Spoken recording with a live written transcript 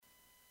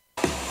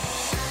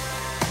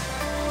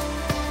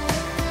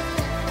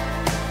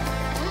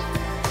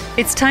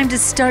It's time to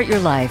start your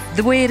life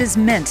the way it is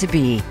meant to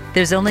be.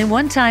 There's only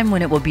one time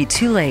when it will be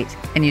too late,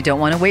 and you don't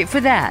want to wait for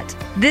that.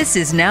 This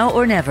is Now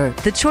or Never.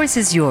 The choice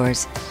is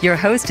yours. Your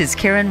host is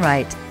Karen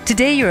Wright.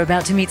 Today you're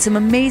about to meet some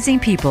amazing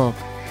people.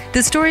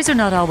 The stories are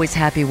not always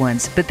happy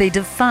ones, but they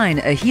define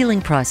a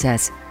healing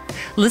process.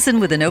 Listen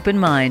with an open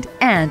mind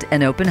and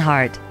an open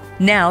heart.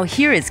 Now,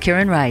 here is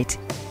Karen Wright.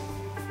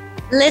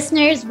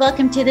 Listeners,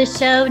 welcome to the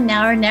show,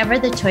 Now or Never,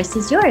 the choice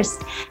is yours.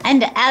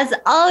 And as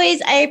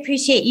always, I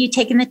appreciate you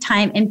taking the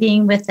time and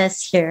being with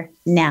us here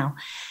now.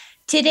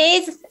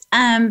 Today's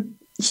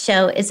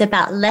show is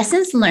about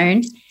lessons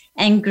learned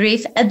and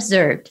grief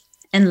observed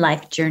in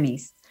life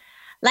journeys.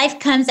 Life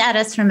comes at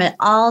us from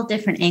all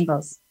different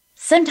angles.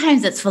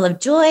 Sometimes it's full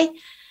of joy,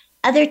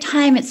 other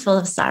time it's full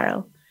of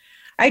sorrow.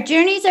 Our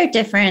journeys are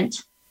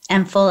different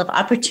and full of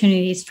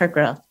opportunities for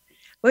growth.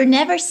 We're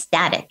never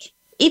static,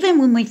 even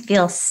when we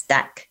feel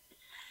stuck.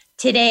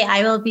 Today,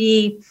 I will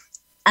be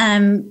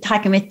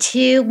talking with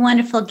two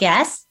wonderful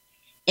guests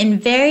in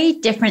very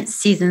different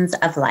seasons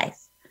of life,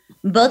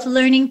 both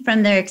learning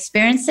from their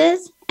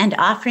experiences and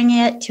offering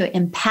it to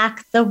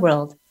impact the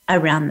world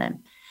around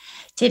them.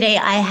 Today,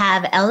 I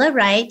have Ella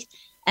Wright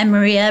and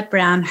Maria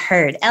Brown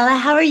Hurd. Ella,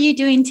 how are you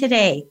doing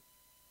today?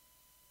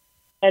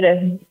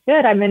 Good.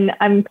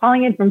 I'm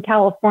calling in from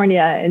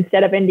California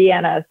instead of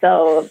Indiana,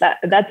 so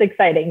that's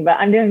exciting. But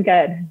I'm doing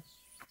good.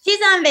 She's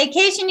on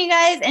vacation, you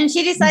guys, and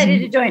she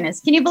decided to join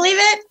us. Can you believe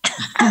it?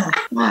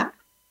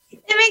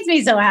 It makes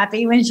me so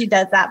happy when she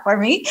does that for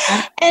me.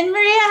 And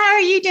Maria, how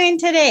are you doing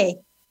today?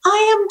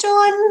 I am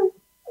doing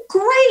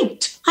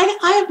great.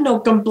 I have no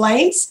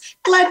complaints.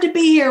 Glad to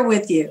be here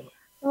with you.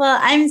 Well,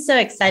 I'm so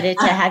excited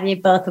to have you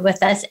both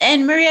with us.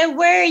 And Maria,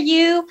 where are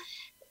you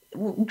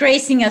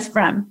gracing us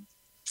from?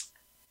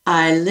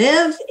 I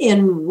live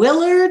in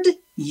Willard,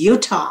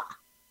 Utah.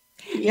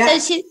 Yeah.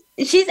 So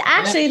she's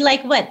actually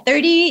like what,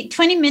 20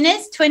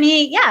 minutes,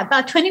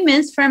 about 20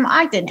 minutes from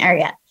Ogden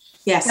area.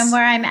 Yes. From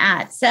where I'm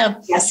at. So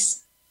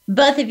yes,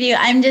 both of you,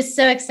 I'm just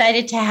so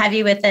excited to have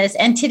you with us.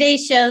 And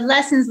today's show,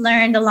 lessons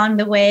learned along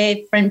the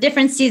way from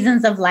different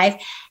seasons of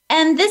life.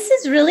 And this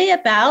is really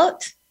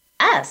about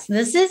us.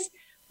 This is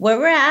where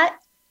we're at.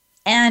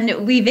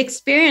 And we've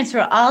experienced,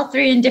 we're all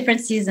three in different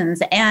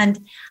seasons. And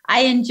I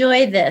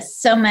enjoy this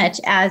so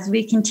much as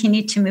we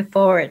continue to move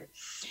forward.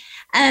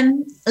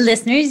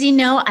 Listeners, you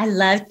know, I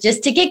love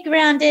just to get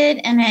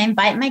grounded, and I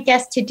invite my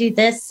guests to do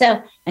this.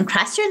 So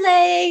uncross your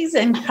legs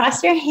and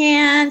cross your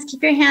hands,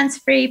 keep your hands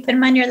free, put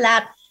them on your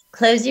lap,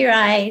 close your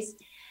eyes.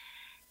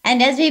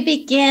 And as we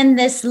begin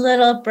this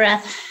little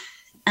breath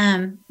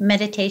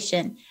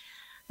meditation,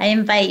 I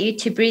invite you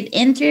to breathe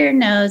in through your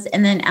nose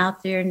and then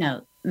out through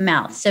your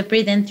mouth. So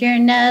breathe in through your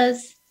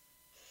nose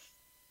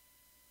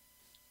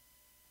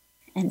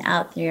and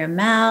out through your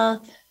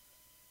mouth.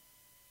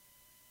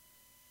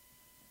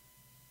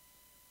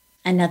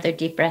 Another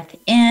deep breath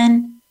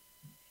in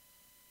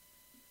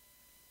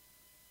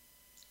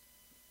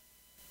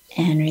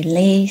and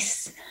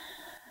release.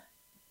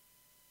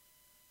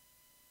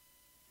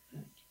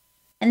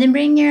 And then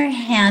bring your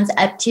hands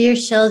up to your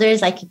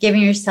shoulders like you're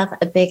giving yourself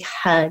a big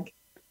hug.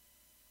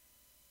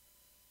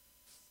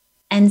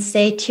 And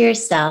say to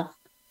yourself,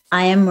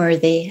 I am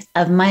worthy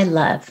of my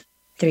love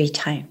 3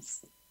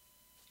 times.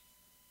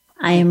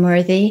 I am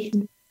worthy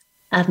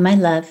of my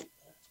love.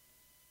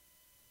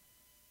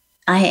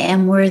 I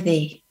am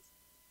worthy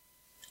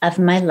of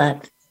my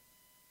love.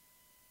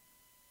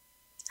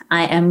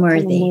 I am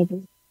worthy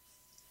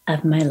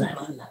of my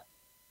love.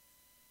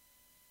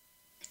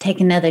 Take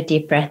another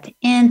deep breath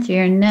in through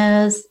your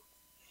nose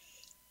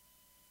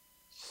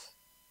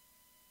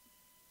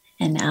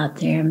and out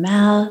through your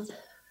mouth.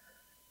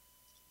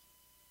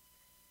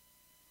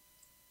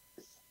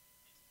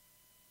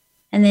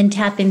 And then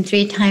tapping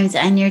 3 times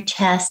on your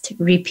chest,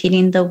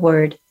 repeating the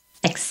word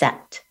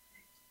accept.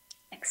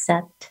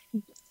 Accept.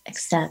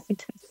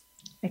 Accept,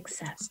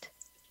 accept.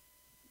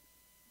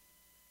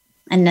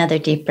 Another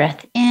deep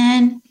breath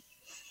in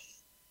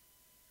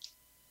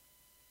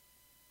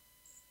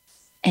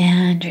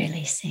and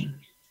releasing.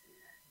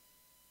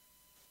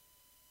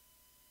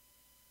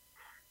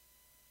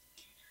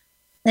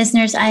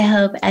 Listeners, I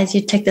hope as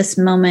you took this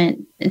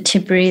moment to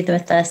breathe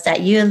with us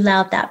that you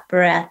allowed that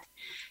breath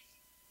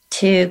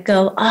to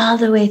go all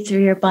the way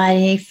through your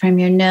body, from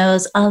your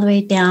nose all the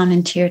way down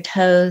into your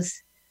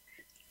toes.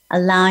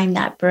 Allowing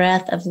that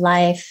breath of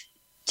life,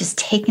 just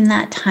taking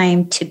that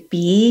time to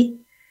be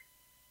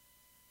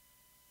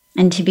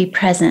and to be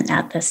present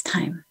at this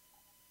time.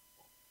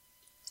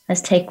 Let's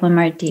take one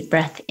more deep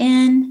breath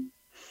in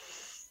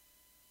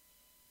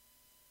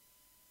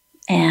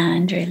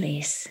and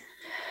release.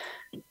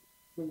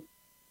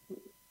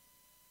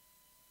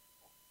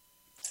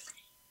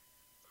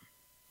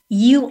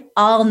 You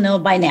all know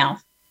by now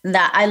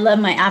that I love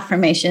my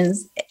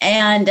affirmations,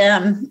 and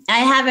I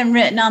have them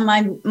written on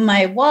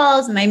my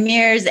walls, my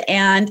mirrors,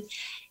 and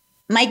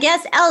my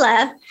guest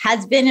Ella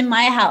has been in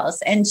my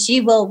house, and she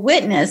will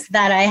witness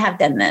that I have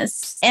done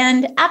this.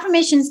 And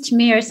affirmations to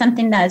me are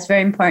something that is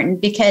very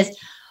important because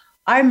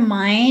our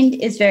mind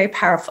is very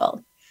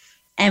powerful.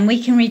 and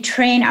we can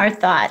retrain our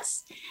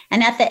thoughts.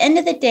 And at the end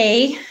of the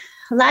day,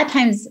 a lot of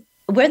times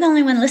we're the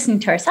only one listening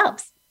to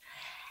ourselves.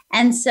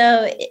 And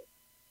so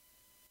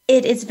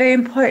it is very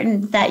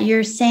important that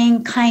you're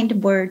saying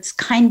kind words,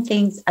 kind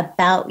things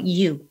about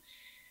you,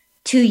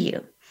 to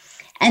you.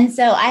 And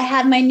so I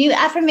have my new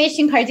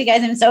affirmation cards, you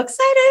guys. I'm so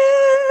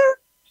excited.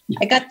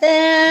 I got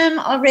them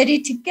all ready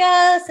to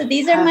go. So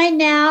these are my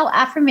now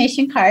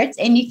affirmation cards,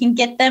 and you can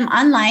get them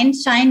online,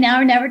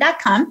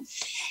 shinenowornever.com.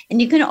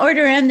 And you can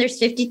order them. There's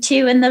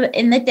 52 in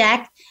the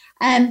deck.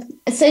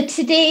 So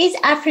today's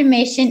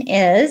affirmation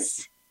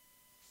is,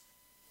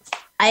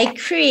 I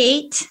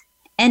create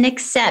and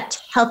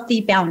accept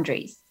healthy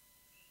boundaries.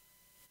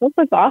 This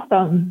is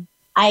awesome.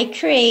 I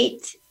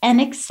create and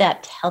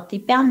accept healthy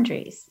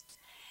boundaries.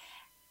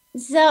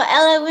 So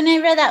Ella, when I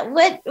read that,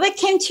 what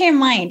came to your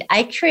mind?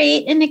 I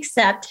create and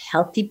accept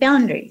healthy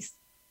boundaries.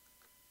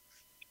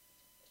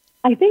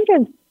 I think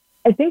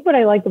what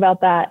I like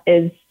about that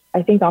is,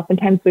 I think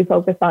oftentimes we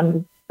focus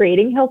on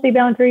creating healthy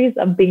boundaries,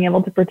 of being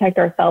able to protect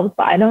ourselves,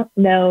 but I don't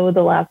know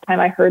the last time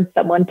I heard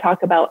someone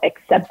talk about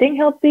accepting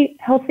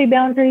healthy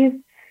boundaries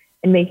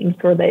and making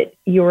sure that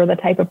you're the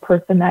type of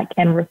person that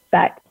can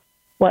respect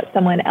what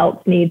someone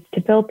else needs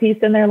to feel peace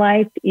in their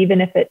life,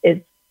 even if it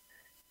is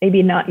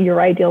maybe not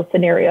your ideal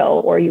scenario,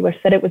 or you wish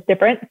that it was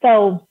different.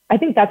 So I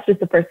think that's just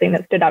the first thing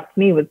that stood out to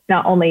me, was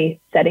not only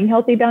setting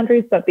healthy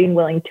boundaries, but being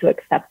willing to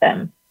accept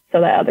them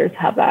so that others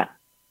have that.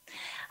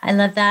 I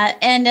love that.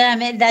 And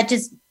that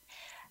just,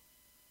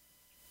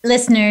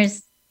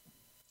 listeners,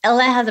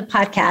 Ella has a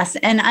podcast.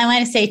 And I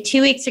want to say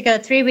 2 weeks ago,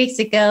 3 weeks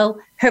ago,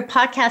 her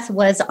podcast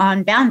was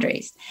on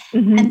boundaries.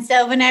 Mm-hmm. And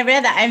so when I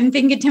read that, I'm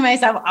thinking to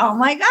myself, oh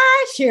my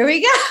gosh, here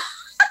we go.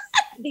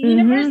 The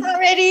universe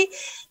already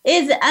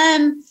is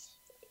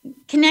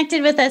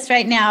connected with us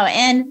right now,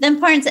 and the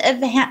importance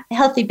of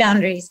healthy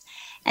boundaries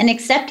and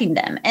accepting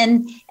them,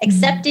 and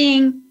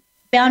accepting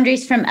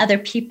boundaries from other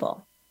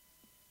people,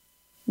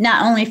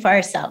 not only for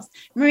ourselves.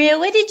 Maria,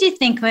 what did you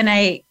think when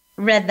I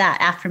read that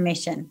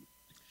affirmation?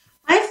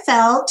 I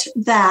felt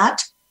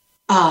that,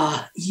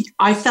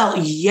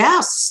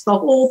 yes, the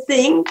whole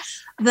thing,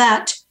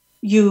 that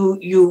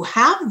you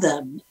have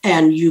them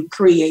and you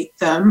create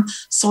them.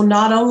 So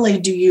not only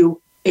do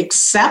you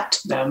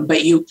accept them,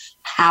 but you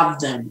have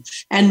them.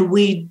 And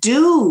we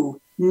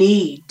do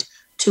need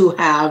to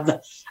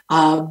have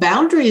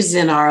boundaries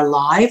in our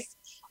life,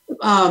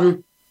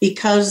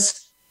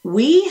 because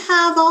we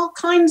have all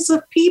kinds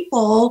of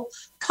people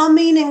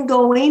coming and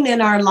going in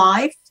our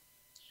life.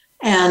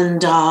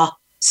 And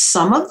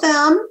some of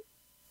them,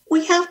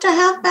 we have to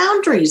have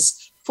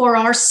boundaries for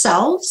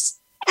ourselves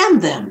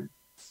and them.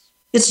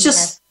 It's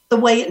just the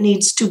way it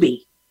needs to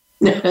be.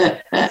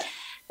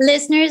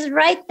 Listeners,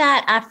 write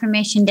that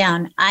affirmation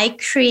down. I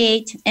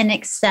create and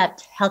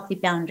accept healthy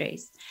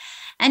boundaries.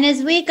 And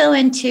as we go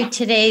into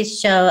today's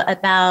show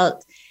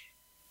about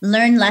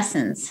learn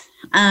lessons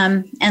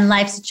and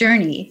life's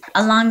journey,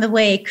 along the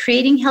way,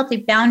 creating healthy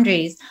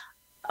boundaries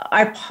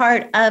are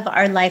part of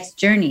our life's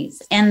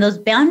journeys. And those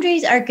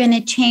boundaries are going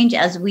to change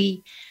as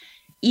we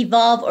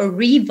evolve or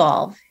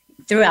revolve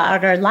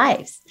throughout our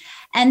lives.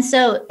 And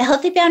so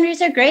healthy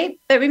boundaries are great,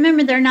 but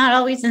remember, they're not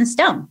always in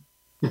stone.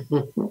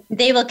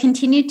 They will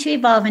continue to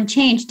evolve and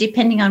change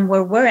depending on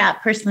where we're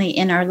at personally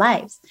in our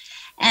lives.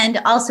 And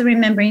also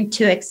remembering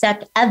to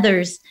accept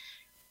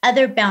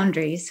other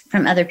boundaries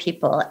from other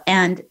people,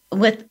 and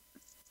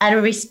out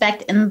of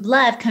respect and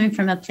love, coming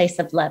from a place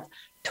of love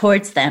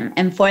towards them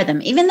and for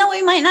them, even though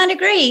we might not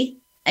agree.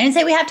 I didn't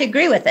say we have to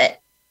agree with it,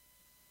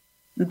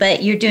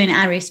 but you're doing it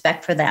out of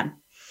respect for them.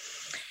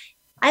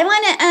 I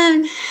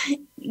want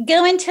to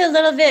go into a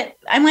little bit.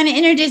 I want to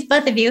introduce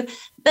both of you,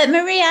 but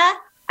Maria,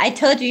 I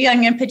told you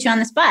I'm going to put you on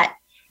the spot.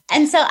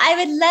 And so I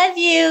would love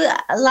you,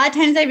 a lot of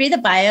times I read the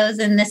bios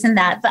and this and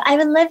that, but I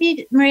would love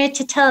you, Maria,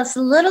 to tell us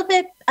a little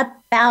bit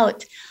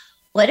about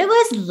what it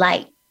was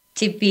like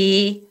to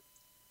be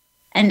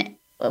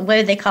what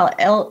do they call it?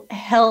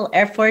 Hill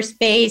Air Force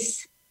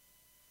Base?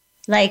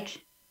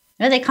 Like,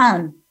 what do they call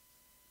them?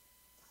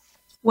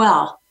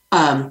 Well,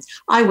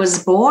 I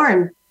was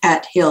born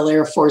at Hill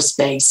Air Force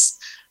Base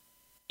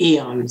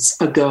eons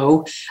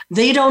ago.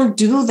 They don't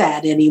do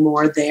that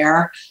anymore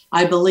there.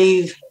 I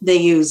believe they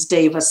use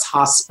Davis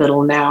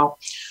Hospital now.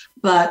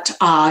 But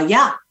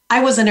yeah,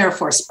 I was an Air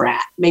Force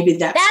brat. Maybe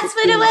that's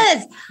what it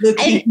was.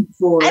 Looking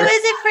for. I was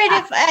afraid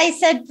if I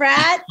said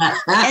brat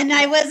and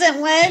I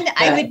wasn't one,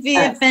 I would be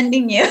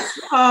offending you.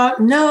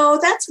 No,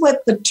 that's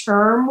what the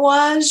term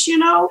was, you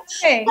know.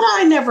 Okay. But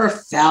I never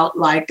felt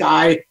like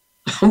I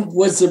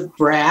was a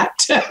brat.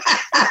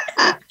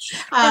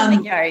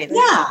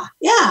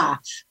 Yeah.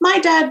 My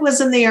dad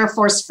was in the Air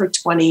Force for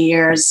 20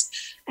 years,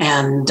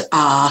 and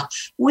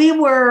we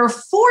were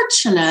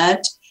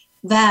fortunate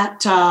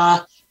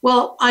that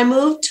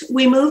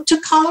we moved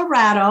to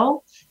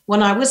Colorado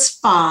when I was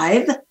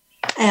 5,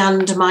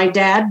 and my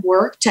dad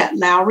worked at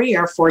Lowry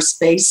Air Force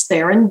Base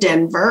there in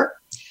Denver,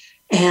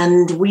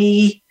 and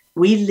we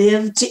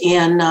lived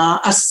in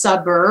a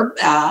suburb,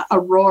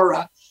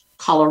 Aurora,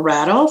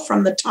 Colorado,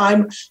 from the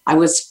time I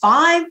was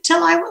 5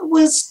 till I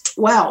was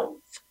 12.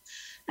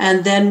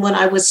 And then when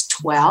I was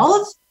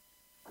 12,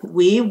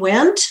 we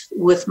went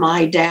with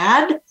my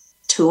dad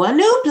to a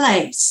new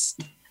place.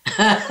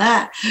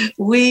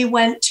 We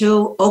went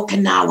to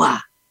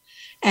Okinawa,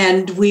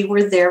 and we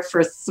were there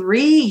for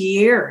 3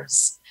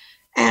 years.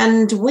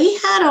 And we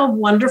had a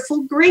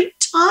wonderful, great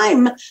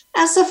time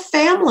as a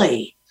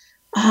family.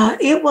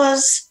 It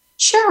was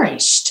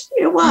cherished.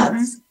 It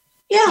was.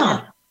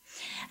 Yeah.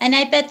 And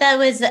I bet that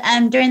was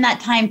during that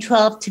time,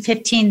 12 to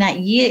 15, that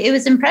it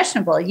was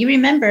impressionable. You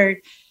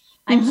remembered,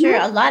 I'm sure,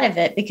 a lot of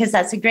it, because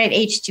that's a great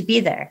age to be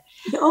there.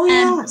 Oh,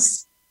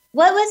 yes.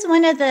 What was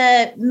one of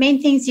the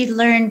main things you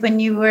learned when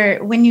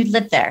you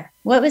lived there?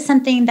 What was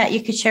something that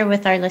you could share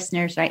with our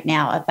listeners right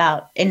now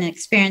about an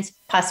experience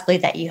possibly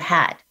that you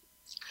had?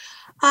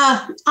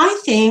 I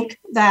think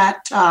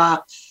that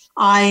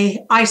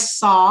I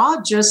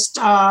saw just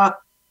I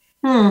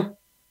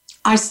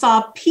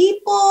saw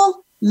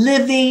people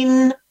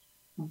living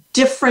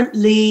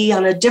differently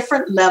on a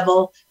different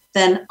level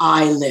than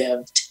I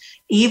lived,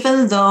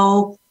 even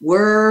though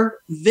we're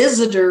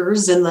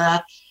visitors in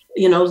the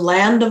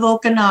land of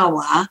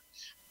Okinawa.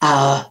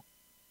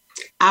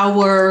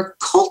 Our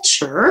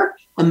culture,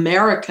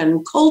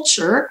 American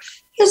culture,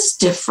 is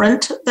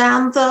different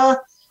than the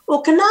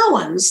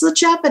Okinawans, the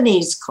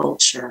Japanese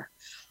culture.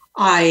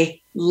 I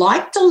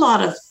liked a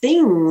lot of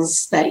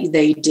things that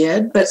they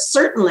did, but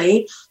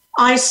certainly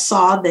I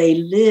saw they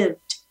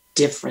lived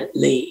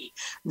differently.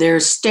 Their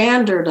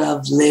standard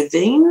of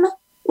living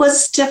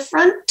was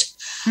different.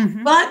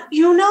 But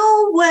you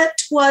know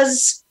what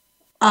was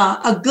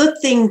a good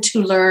thing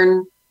to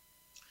learn?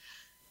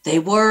 They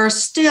were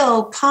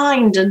still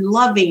kind and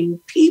loving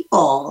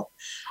people.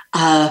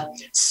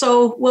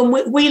 So when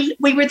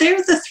we were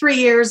there the 3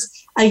 years,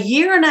 a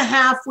year and a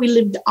half we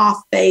lived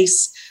off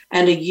base,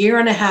 and a year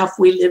and a half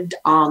we lived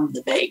on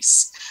the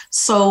base.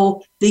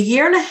 So the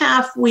year and a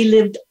half we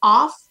lived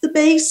off the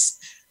base,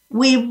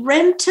 we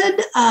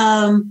rented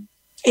a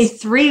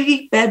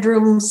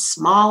 3-bedroom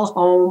small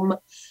home,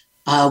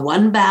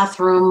 1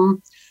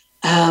 bathroom,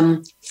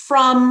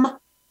 from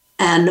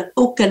an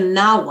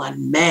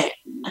Okinawan man.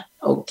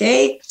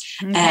 Okay.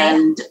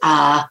 And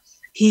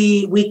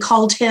we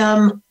called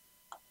him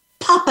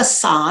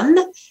Papa-san.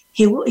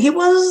 He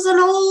was an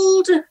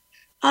old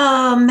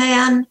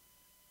man.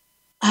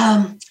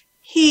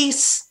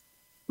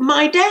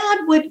 My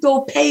dad would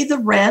go pay the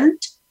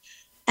rent,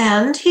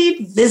 and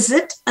he'd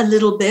visit a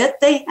little bit.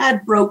 They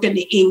had broken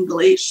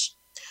English.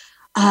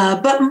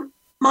 But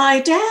my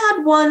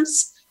dad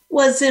once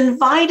was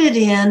invited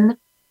in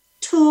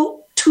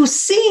to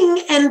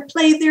sing and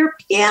play their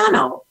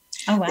piano.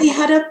 Oh, wow. They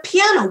had a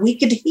piano. We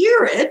could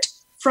hear it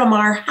from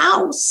our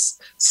house.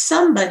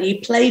 Somebody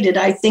played it.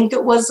 I think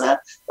it was a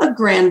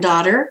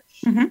granddaughter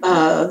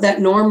that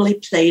normally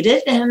played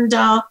it. And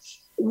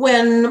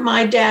when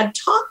my dad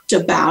talked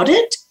about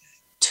it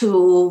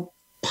to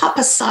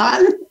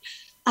Papa-san,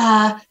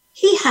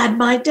 he had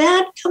my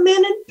dad come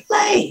in and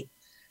play.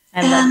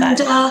 I love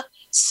that.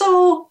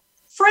 So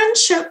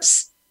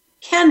friendships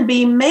can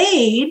be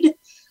made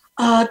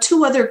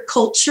to other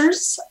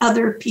cultures,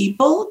 other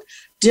people,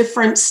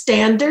 different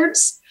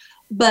standards,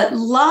 but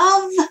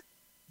love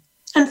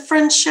and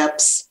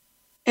friendships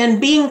and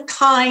being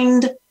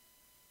kind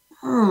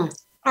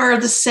are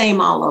the same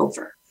all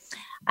over.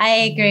 I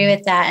agree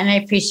with that, and I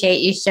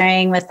appreciate you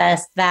sharing with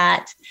us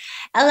that.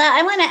 Ella,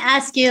 I want to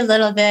ask you a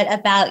little bit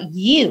about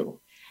you.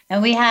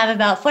 And we have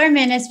about 4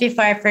 minutes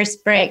before our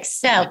first break.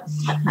 So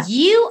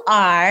you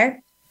are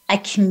a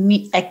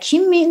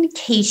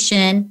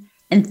communication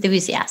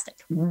enthusiastic.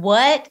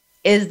 What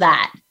is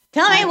that?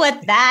 Tell me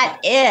what that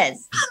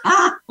is.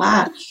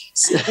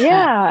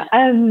 Yeah.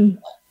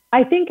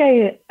 I think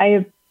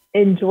I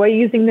enjoy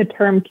using the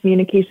term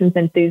communications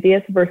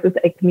enthusiast versus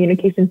a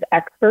communications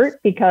expert,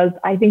 because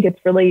I think it's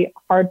really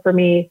hard for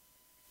me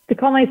to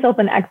call myself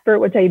an expert,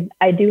 which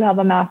I do have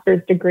a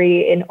master's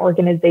degree in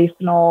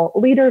organizational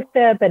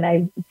leadership, and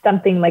I've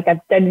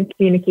studied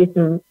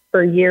communication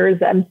for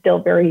years. I'm still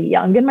very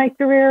young in my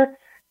career.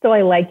 So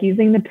I like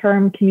using the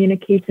term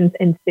communications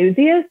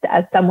enthusiast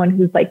as someone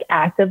who's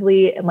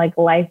actively and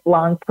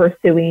lifelong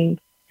pursuing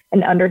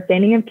an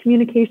understanding of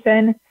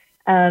communication.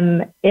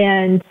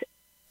 And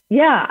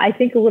yeah, I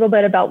think a little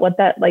bit about what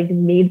that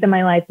means in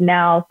my life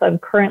now. So I'm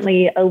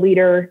currently a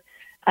leader.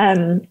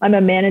 I'm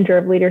a manager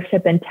of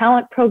leadership and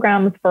talent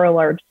programs for a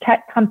large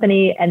tech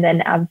company. And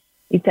then, as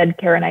you said,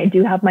 Karen, I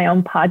do have my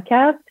own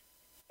podcast.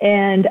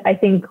 And I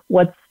think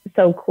what's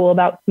so cool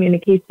about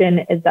communication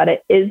is that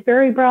it is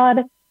very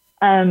broad.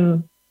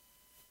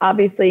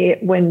 Obviously,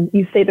 when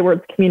you say the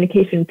words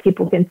communication,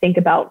 people can think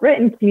about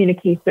written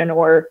communication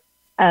or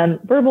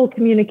verbal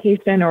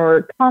communication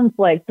or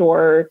conflict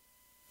or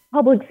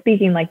public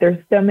speaking.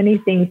 There's so many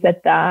things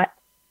that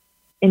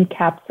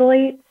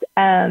encapsulates.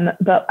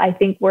 But I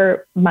think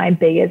where my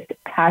biggest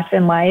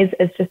passion lies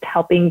is just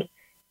helping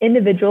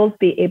individuals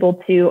be able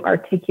to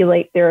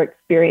articulate their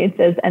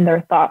experiences and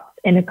their thoughts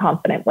in a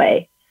confident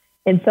way.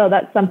 And so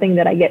that's something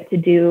that I get to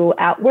do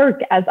at work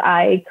as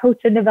I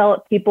coach and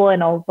develop people,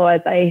 and also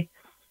as I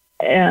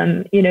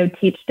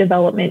teach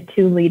development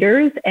to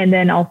leaders. And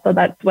then also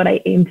that's what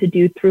I aim to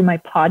do through my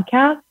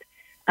podcast,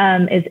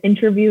 is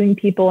interviewing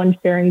people and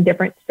sharing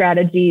different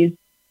strategies.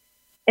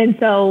 And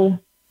so,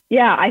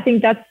 yeah, I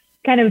think that's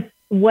kind of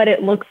what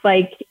it looks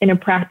like in a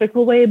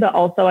practical way, but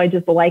also I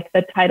just like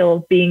the title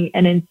of being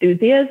an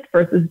enthusiast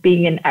versus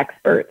being an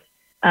expert,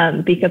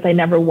 because I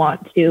never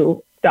want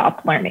to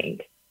stop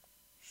learning.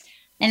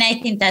 And I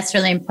think that's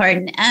really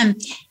important.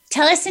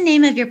 Tell us the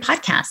name of your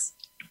podcast.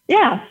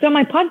 Yeah. So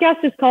my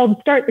podcast is called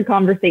Start the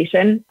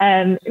Conversation.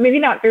 Maybe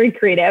not very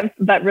creative,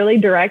 but really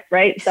direct,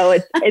 right? So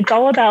it's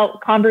all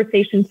about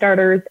conversation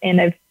starters.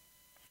 And I've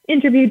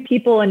interviewed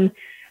people, and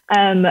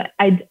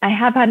I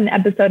have had an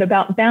episode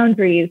about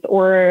boundaries,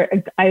 or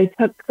I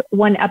took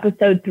one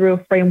episode through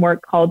a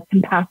framework called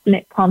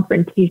compassionate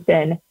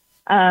confrontation,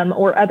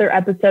 or other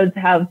episodes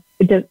have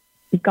just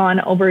gone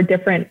over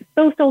different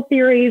social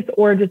theories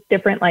or just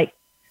different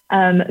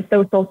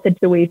social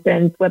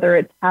situations, whether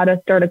it's how to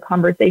start a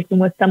conversation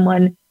with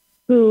someone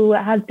who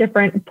has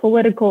different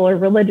political or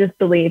religious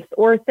beliefs,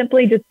 or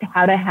simply just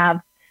how to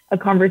have a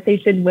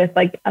conversation with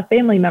a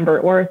family member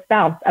or a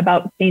spouse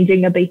about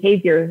changing a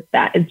behavior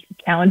that is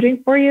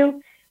challenging for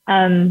you.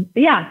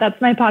 Yeah,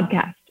 that's my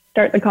podcast,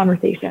 Start the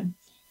Conversation.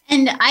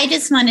 And I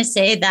just want to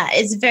say that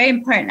it's very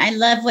important. I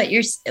love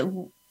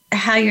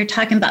how you're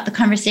talking about the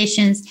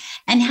conversations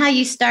and how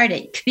you start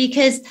it,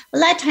 because a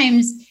lot of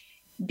times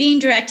being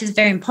direct is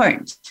very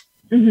important.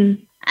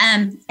 Mm-hmm.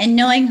 And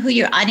knowing who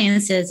your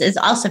audience is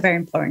also very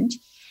important.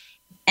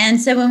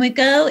 And so when we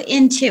we're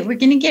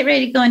going to get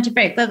ready to go into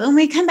break, but when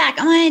we come back,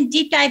 I want to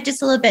deep dive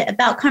just a little bit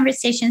about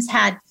conversations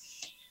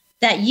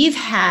that you've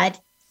had.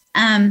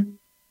 And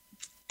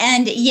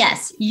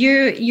yes,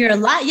 you're a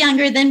lot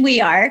younger than we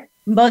are,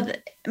 both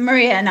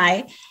Maria and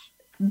I,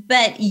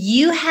 but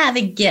you have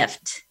a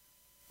gift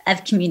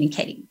of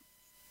communicating.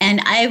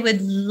 And I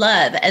would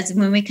love, as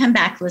when we come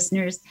back,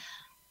 listeners,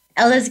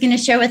 Ella's going to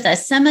share with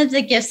us some of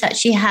the gifts that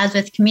she has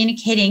with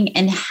communicating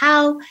and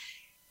how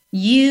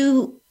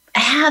you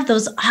have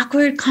those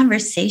awkward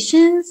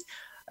conversations,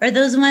 or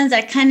those ones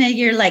that kind of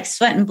you're like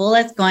sweating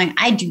bullets going,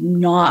 I do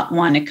not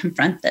want to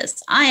confront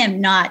this. I am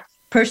not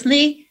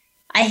personally,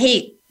 I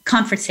hate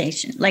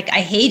confrontation.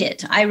 I hate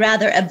it. I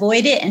rather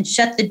avoid it and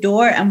shut the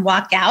door and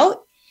walk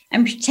out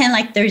and pretend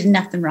like there's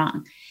nothing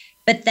wrong.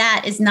 But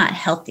that is not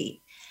healthy.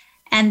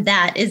 And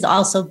that is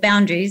also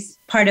boundaries,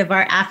 part of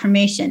our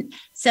affirmation.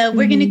 So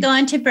we're going to go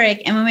into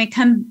break. And when we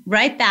come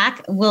right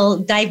back, we'll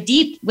dive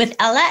deep with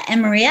Ella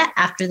and Maria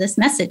after this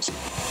message.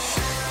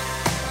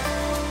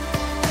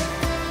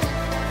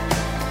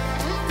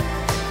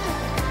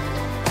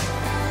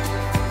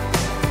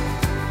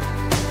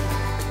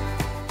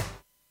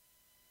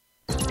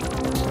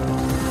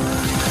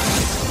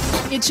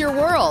 It's your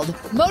world.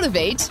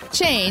 Motivate,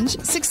 change,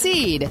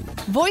 succeed.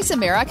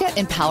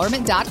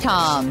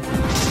 VoiceAmericaEmpowerment.com.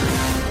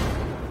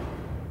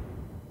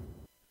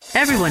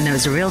 Everyone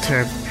knows a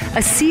realtor.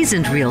 A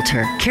seasoned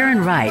realtor,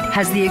 Karen Wright,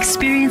 has the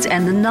experience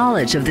and the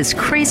knowledge of this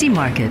crazy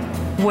market.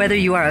 Whether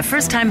you are a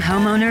first-time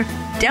homeowner,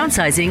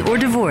 downsizing, or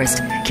divorced,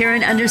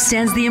 Karen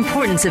understands the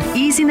importance of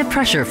easing the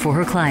pressure for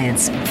her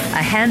clients.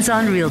 A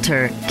hands-on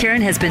realtor,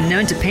 Karen has been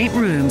known to paint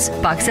rooms,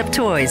 box up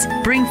toys,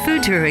 bring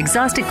food to her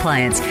exhausted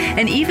clients,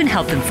 and even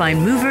help them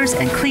find movers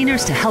and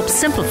cleaners to help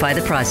simplify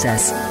the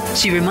process.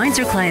 She reminds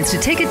her clients to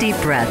take a deep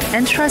breath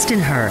and trust in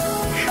her.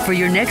 For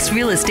your next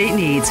real estate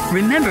needs,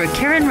 remember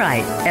Karen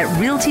Wright at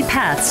Realty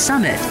Path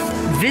Summit.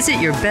 Visit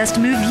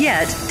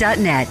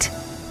yourbestmoveyet.net.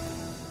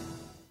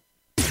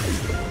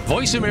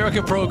 Voice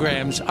America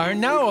programs are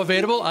now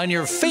available on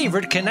your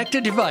favorite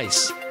connected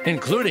device,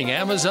 including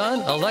Amazon,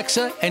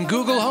 Alexa, and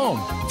Google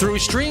Home. Through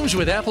streams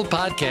with Apple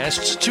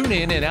Podcasts,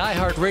 TuneIn, and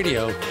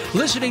iHeartRadio,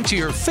 listening to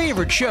your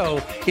favorite show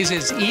is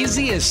as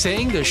easy as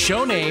saying the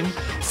show name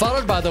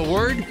followed by the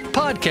word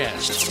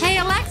podcast. Hey,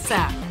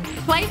 Alexa,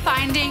 play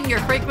Finding Your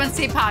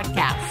Frequency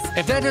podcast.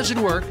 If that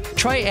doesn't work,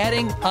 try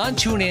adding on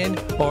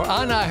TuneIn or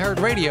on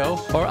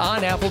iHeartRadio or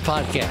on Apple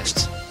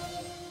Podcasts.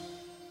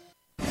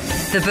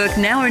 The book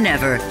Now or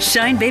Never,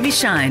 Shine Baby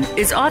Shine,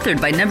 is authored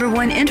by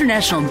 #1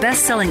 international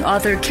best-selling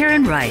author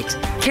Karen Wright.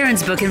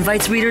 Karen's book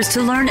invites readers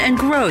to learn and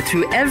grow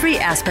through every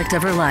aspect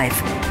of her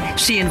life.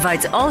 She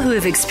invites all who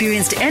have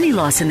experienced any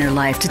loss in their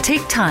life to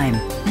take time,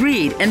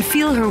 read, and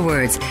feel her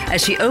words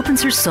as she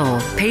opens her soul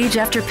page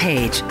after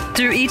page.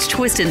 Through each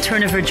twist and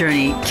turn of her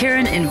journey,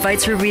 Karen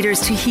invites her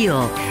readers to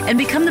heal and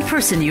become the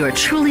person you are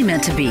truly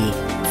meant to be.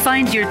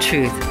 Find your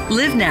truth,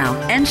 live now,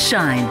 and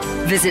shine.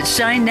 Visit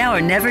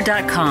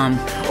ShineNowOrNever.com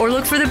or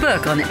look for the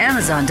book on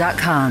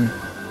Amazon.com.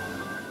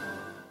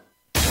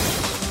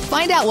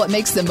 Find out what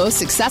makes the most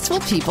successful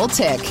people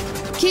tick.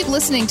 Keep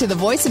listening to the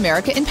Voice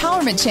America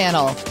Empowerment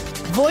Channel.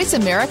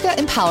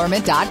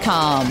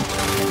 VoiceAmericaEmpowerment.com.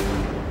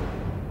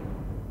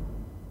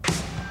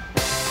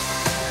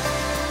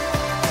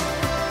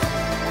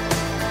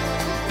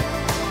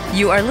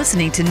 You are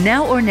listening to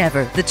Now or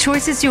Never. The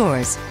choice is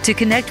yours. To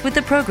connect with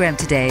the program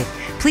today,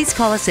 please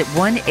call us at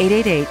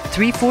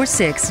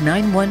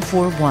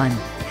 1-888-346-9141.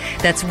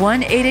 That's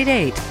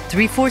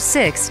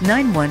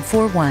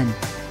 1-888-346-9141.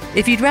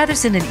 If you'd rather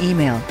send an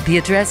email, the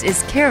address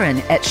is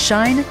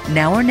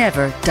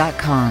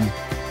Karen@shinenowornever.com.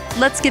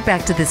 Let's get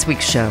back to this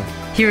week's show.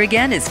 Here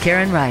again is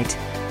Karen Wright.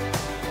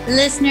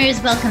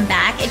 Listeners, welcome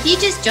back. If you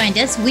just joined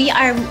us, we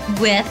are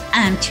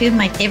with two of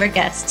my favorite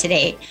guests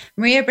today,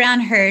 Maria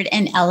Brown-Hurd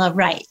and Ella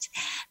Wright.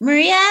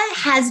 Maria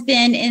has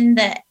been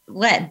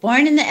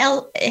born in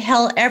the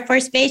Hill Air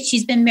Force Base.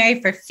 She's been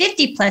married for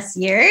 50 plus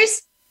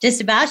years,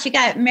 just about. She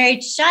got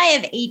married shy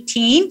of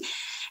 18,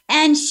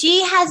 and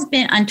she has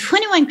been on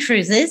 21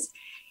 cruises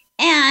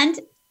and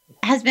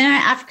has been on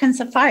an African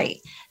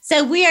safari.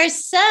 So we are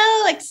so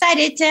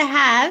excited to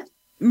have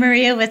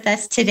Maria with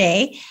us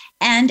today,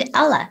 and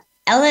Ella.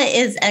 Ella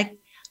is a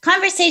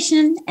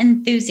conversation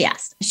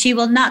enthusiast. She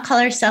will not call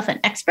herself an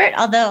expert,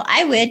 although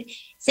I would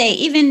say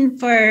even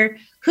for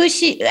who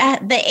she,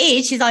 at the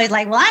age, she's always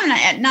like, well,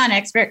 I'm not an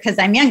expert because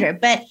I'm younger.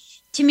 But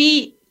to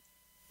me,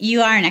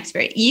 you are an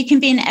expert. You can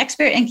be an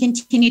expert and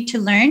continue to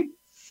learn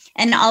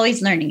and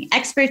always learning.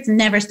 Experts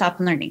never stop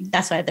learning.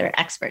 That's why they're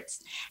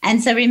experts.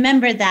 And so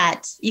remember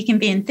that you can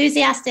be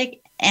enthusiastic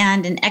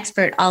and an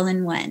expert all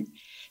in one.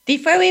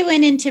 Before we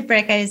went into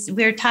break,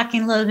 we were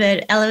talking a little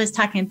bit, Ella was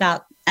talking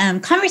about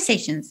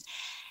conversations.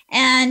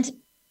 And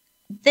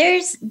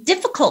there's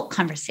difficult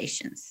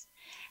conversations.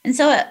 And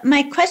so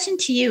my question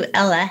to you,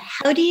 Ella,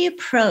 how do you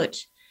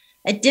approach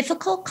a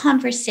difficult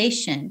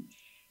conversation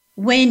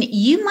when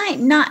you might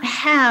not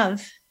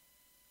have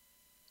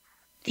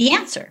the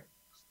answer?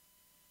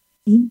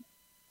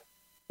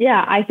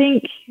 Yeah, I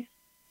think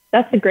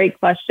that's a great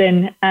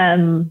question.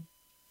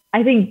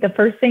 I think the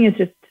first thing is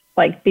just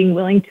like being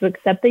willing to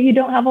accept that you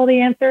don't have all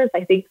the answers.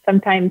 I think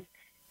sometimes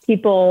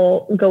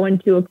people go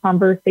into a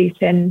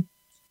conversation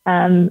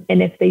and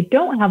if they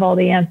don't have all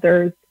the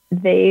answers,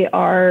 they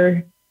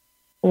are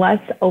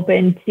less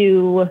open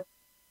to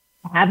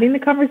having the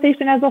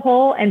conversation as a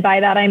whole. And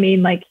by that, I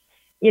mean, like,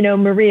 you know,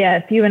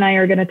 Maria, if you and I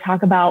are going to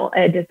talk about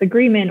a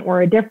disagreement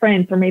or a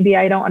difference, or maybe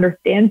I don't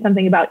understand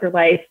something about your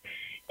life,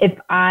 if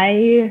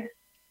I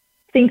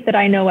think that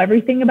I know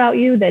everything about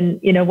you, then,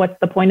 you know, what's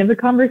the point of the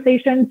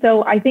conversation?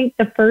 So I think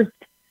the first,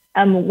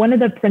 one of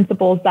the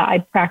principles that I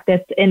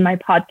practiced in my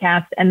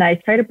podcast and that I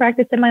try to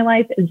practice in my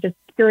life is just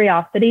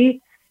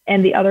curiosity.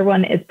 And the other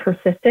one is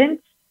persistence.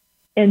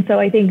 And so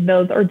I think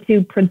those are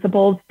two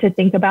principles to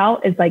think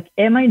about is like,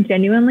 am I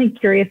genuinely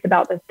curious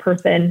about this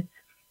person?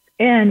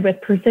 And with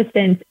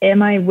persistence,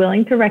 am I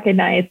willing to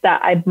recognize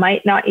that I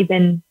might not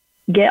even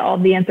get all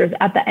the answers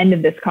at the end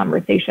of this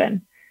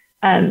conversation?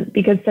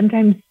 Because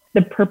sometimes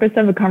the purpose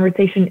of a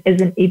conversation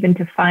isn't even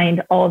to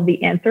find all of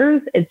the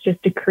answers. It's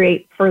just to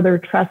create further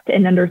trust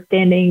and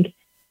understanding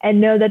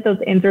and know that those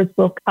answers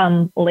will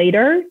come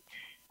later.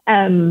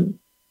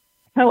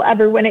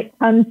 However, when it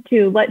comes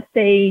to, let's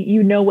say,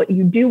 you know what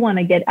you do want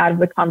to get out of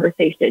the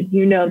conversation,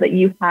 you know that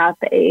you have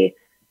a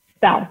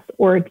spouse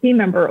or a team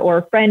member or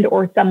a friend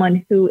or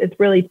someone who is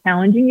really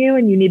challenging you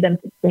and you need them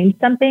to change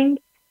something.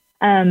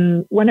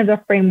 One of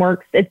the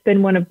frameworks, it's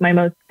been one of my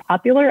most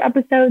popular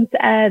episodes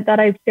that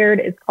I've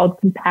shared, is called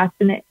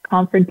Compassionate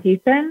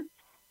Confrontation.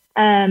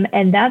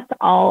 And that's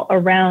all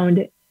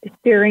around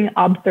sharing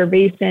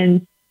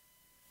observations,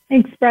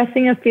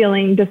 expressing a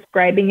feeling,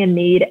 describing a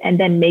need, and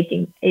then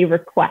making a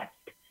request.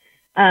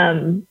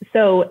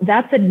 So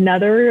that's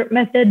another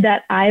method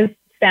that I've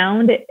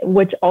found,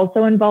 which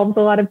also involves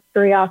a lot of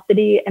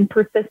curiosity and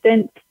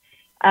persistence.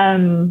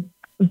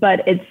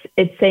 But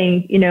it's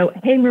saying, you know,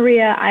 hey,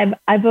 Maria,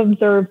 I've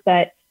observed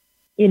that,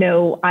 you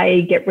know,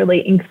 I get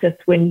really anxious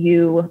when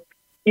you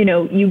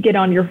get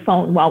on your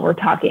phone while we're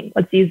talking.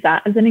 Let's use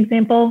that as an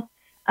example.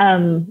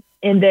 And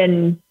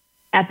then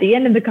at the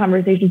end of the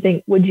conversation,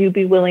 think, would you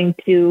be willing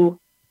to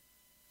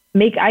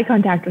make eye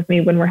contact with me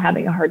when we're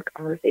having a hard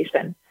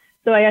conversation?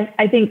 So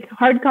I think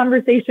hard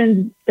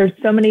conversations, there's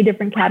so many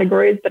different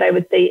categories, but I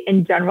would say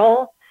in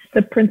general,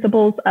 the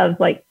principles of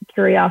like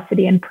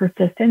curiosity and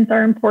persistence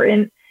are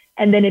important.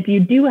 And then if you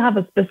do have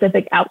a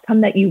specific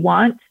outcome that you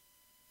want,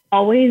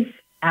 always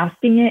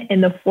asking it in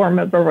the form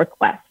of a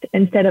request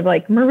instead of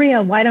like,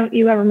 Maria, why don't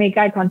you ever make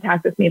eye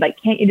contact with me? Like,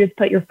 can't you just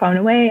put your phone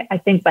away? I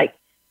think like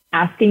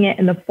asking it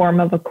in the form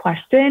of a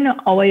question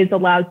always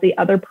allows the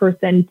other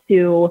person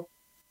to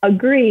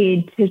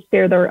agree to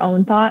share their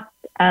own thoughts.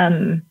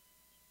 And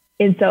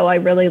so I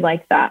really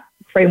like that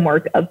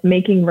framework of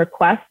making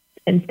requests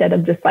instead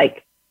of just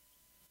like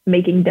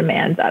making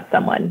demands at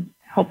someone.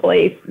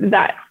 Hopefully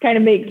that kind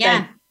of makes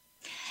sense.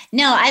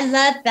 No, I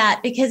love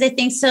that because I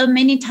think so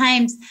many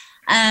times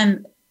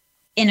in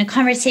a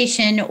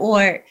conversation,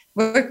 or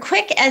we're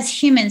quick as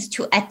humans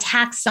to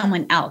attack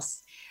someone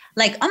else.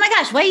 Like, oh my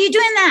gosh, why are you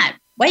doing that?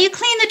 Why are you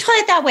cleaning the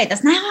toilet that way?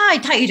 That's not how I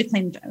taught you to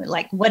clean,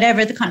 like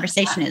whatever the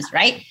conversation is,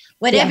 right?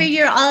 Whatever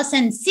you're all of a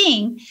sudden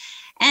seeing.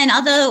 And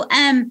although,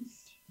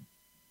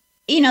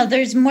 you know,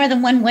 there's more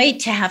than one way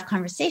to have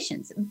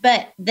conversations,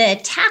 but the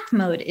attack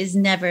mode is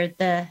never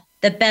the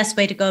best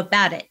way to go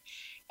about it.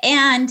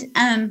 And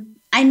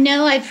I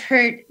know I've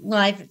heard,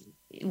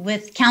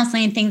 with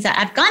counseling and things that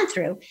I've gone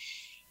through,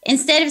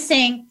 instead of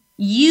saying,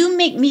 you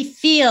make me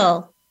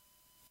feel,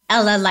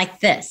 Ella, like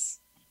this,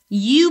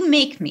 you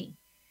make me,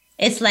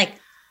 it's like,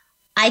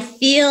 I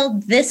feel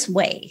this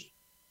way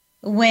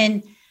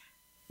when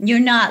you're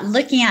not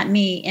looking at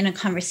me in a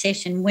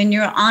conversation, when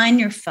you're on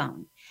your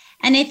phone.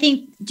 And I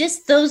think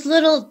just those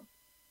little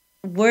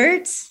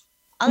words,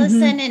 all of a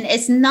sudden,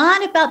 it's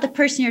not about the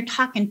person you're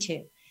talking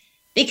to.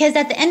 Because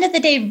at the end of the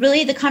day,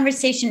 really the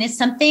conversation is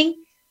something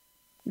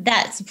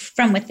that's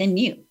from within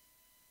you.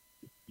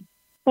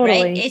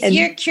 Totally. Right? It's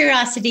your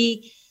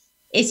curiosity.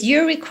 It's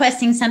you're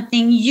requesting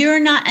something. You're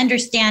not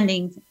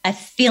understanding a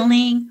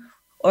feeling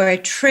or a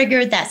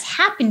trigger that's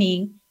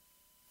happening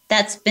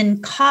that's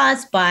been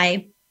caused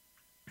by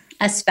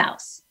a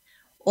spouse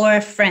or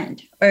a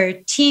friend or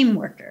a team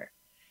worker.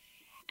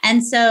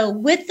 And so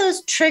with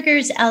those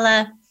triggers,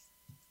 Ella,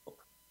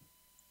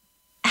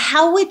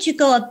 how would you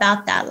go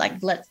about that? Like,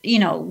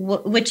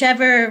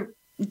 whichever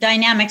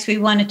dynamics we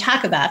want to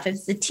talk about, if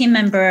it's a team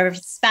member, or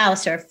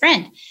spouse, or a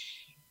friend,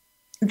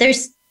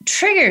 there's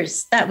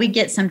triggers that we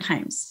get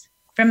sometimes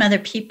from other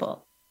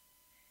people.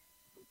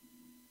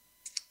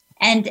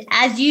 And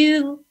as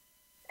you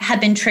have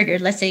been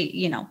triggered, let's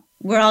say,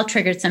 we're all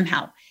triggered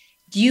somehow.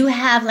 Do you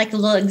have like a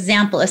little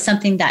example of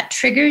something that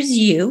triggers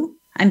you?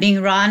 I'm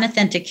being raw and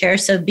authentic here,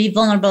 so be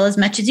vulnerable as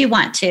much as you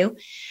want to.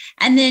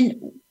 And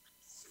then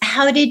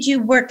how did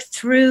you work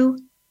through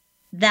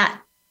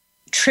that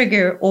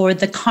trigger or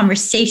the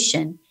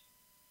conversation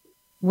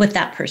with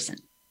that person?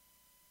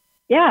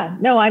 Yeah,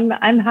 no,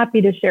 I'm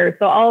happy to share.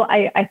 So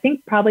I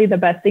think probably the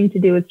best thing to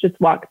do is just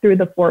walk through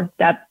the 4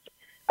 steps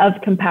of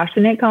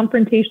compassionate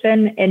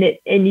confrontation,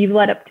 and you've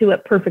led up to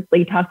it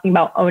perfectly, talking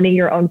about owning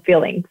your own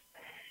feelings.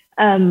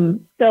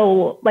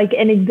 So like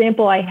an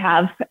example I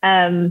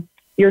have,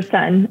 your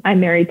son, I'm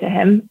married to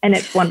him and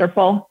it's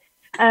wonderful.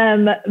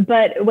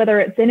 But whether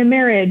it's in a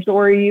marriage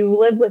or you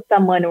live with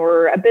someone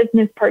or a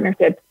business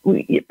partnership,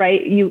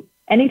 right?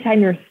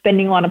 Anytime you're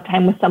spending a lot of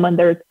time with someone,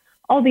 there's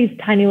all these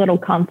tiny little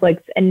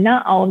conflicts and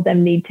not all of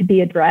them need to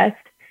be addressed.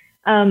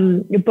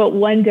 But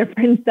one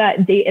difference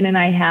that Dayton and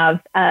I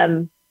have,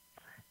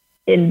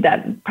 in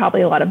that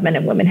probably a lot of men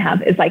and women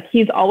have, is like,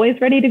 he's always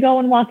ready to go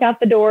and walk out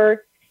the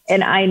door.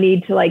 And I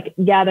need to like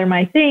gather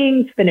my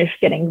things, finish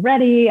getting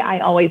ready. I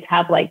always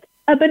have like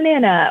a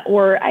banana,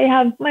 or I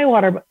have my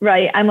water,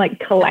 right? I'm like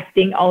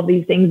collecting all of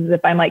these things as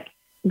if I'm like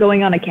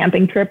going on a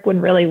camping trip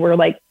when really we're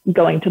like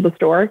going to the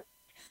store.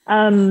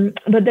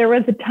 But there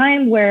was a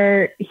time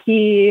where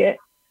he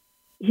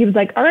was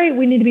like, all right,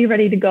 we need to be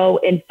ready to go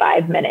in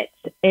 5 minutes.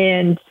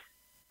 And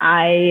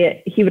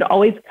he would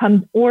always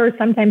come, or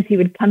sometimes he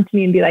would come to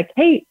me and be like,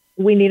 hey,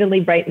 we need to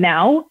leave right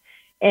now.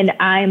 And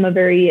I'm a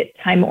very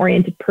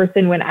time-oriented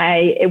person. When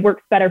it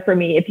works better for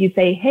me if you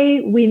say,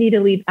 hey, we need to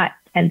leave at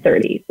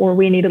 10:30 or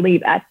we need to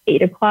leave at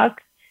 8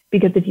 o'clock.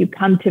 Because if you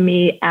come to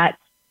me at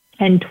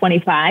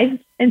 10:25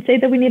 and say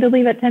that we need to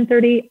leave at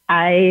 10:30,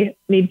 I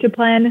need to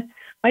plan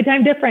my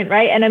time different,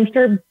 right? And I'm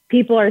sure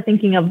people are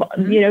thinking of,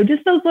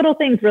 just those little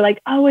things. We're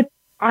like,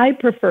 I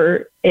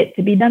prefer it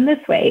to be done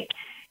this way.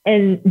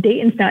 And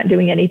Dayton's not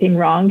doing anything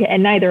wrong,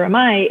 and neither am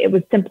I. It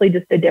was simply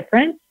just a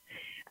difference.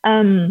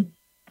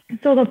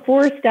 So the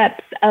 4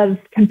 steps of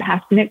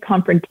compassionate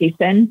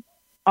confrontation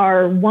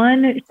are: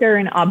 1, share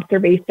an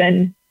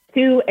observation;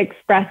 2,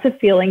 express a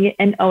feeling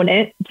and own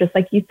it, just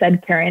like you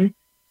said, Karen;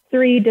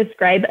 3,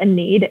 describe a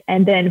need;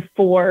 and then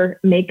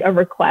 4, make a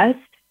request.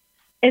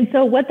 And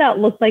so what that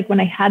looked like when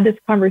I had this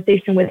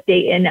conversation with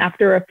Dayton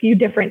after a few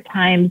different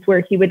times where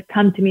he would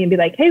come to me and be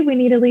like, hey, we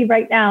need to leave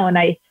right now. And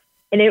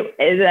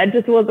that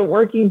just wasn't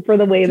working for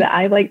the way that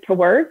I like to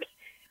work.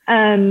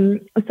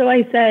 So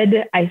I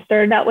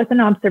started out with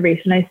an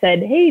observation. I said,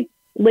 hey,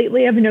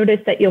 lately I've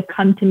noticed that you'll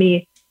come to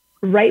me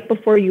right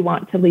before you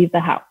want to leave the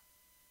house.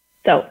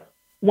 So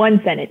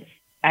 1 sentence.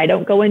 I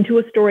don't go into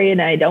a story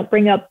and I don't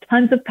bring up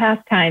tons of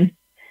past times.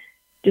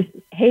 Just,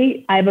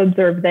 hey, I've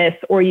observed this.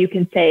 Or you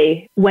can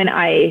say, when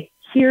I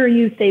hear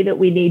you say that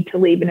we need to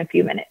leave in a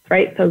few minutes,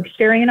 right? So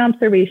sharing an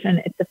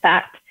observation, it's a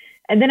fact.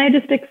 And then I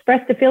just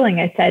expressed a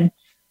feeling. I said,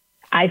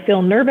 I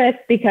feel nervous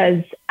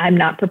because I'm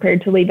not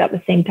prepared to leave at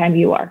the same time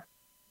you are.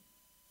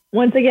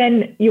 Once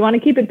again, you want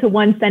to keep it to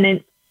 1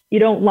 sentence. You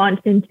don't launch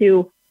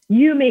into,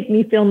 you make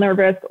me feel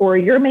nervous, or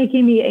you're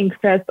making me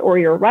anxious, or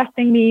you're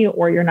rushing me,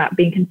 or you're not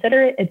being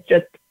considerate. It's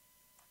just,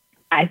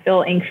 I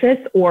feel anxious,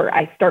 or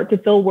I start to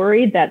feel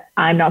worried that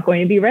I'm not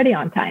going to be ready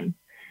on time.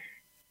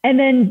 And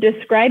then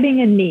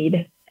describing a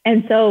need.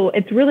 And so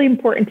it's really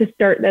important to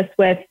start this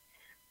with,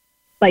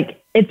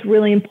 like, it's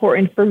really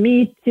important for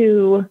me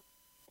to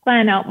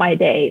plan out my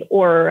day,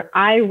 or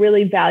I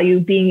really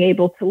value being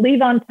able to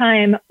leave on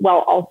time while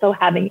also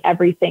having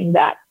everything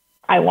that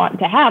I want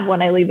to have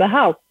when I leave the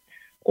house.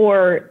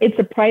 Or it's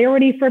a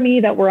priority for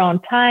me that we're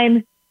on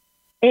time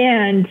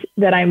and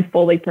that I'm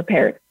fully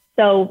prepared.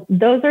 So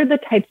those are the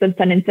types of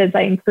sentences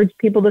I encourage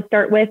people to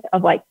start with,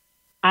 of like,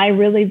 I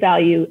really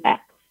value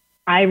X.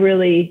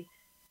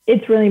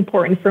 It's really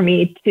important for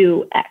me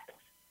to X.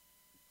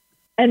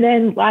 And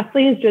then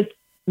lastly is just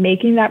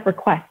making that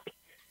request.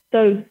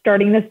 So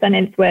starting the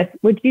sentence with,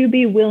 would you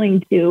be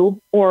willing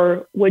to,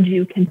 or would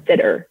you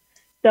consider?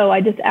 So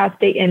I just asked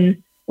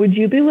Dayton, would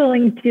you be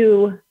willing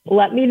to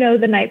let me know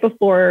the night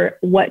before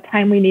what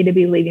time we need to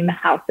be leaving the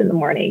house in the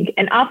morning?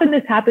 And often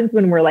this happens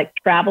when we're like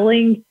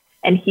traveling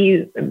and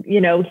he's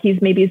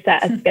maybe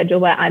set a schedule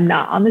that I'm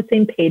not on the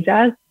same page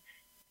as.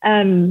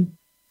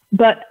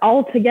 But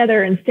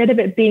altogether, instead of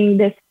it being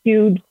this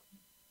huge,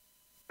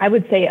 I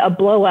would say a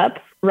blow up,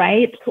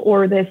 right?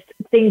 Or this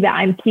thing that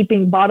I'm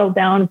keeping bottled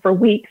down for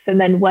weeks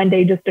and then one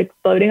day just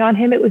exploding on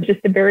him. It was just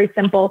a very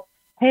simple,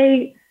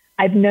 hey,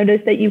 I've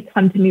noticed that you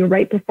come to me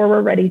right before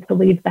we're ready to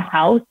leave the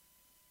house.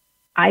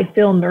 I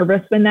feel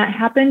nervous when that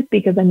happens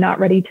because I'm not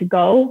ready to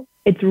go.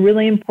 It's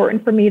really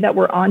important for me that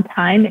we're on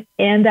time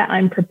and that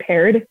I'm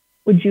prepared.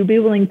 Would you be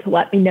willing to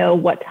let me know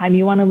what time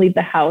you want to leave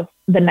the house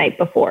the night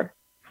before?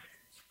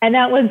 And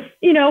that was,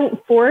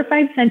 4 or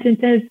 5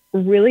 sentences,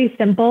 really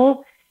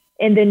simple.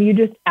 And then you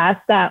just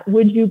ask that,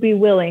 would you be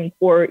willing?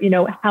 Or,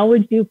 how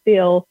would you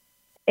feel?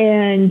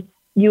 And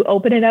you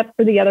open it up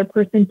for the other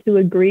person to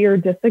agree or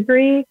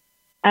disagree.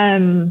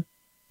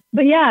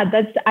 But yeah,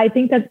 I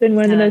think that's been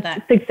one of the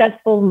most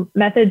successful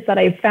methods that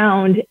I've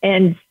found.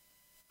 And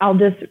I'll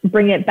just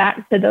bring it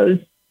back to those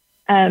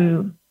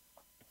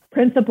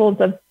principles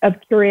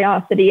of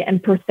curiosity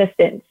and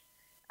persistence.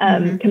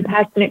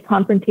 Compassionate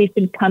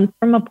confrontation comes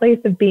from a place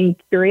of being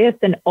curious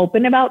and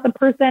open about the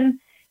person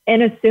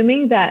and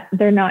assuming that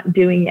they're not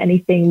doing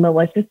anything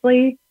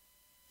maliciously.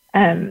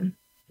 Right.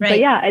 But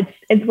yeah,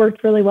 it's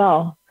worked really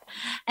well.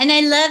 And I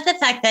love the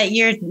fact that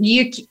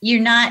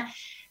you're not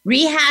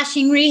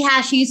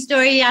rehashing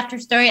story after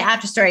story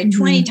after story,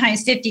 20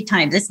 times, 50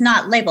 times. It's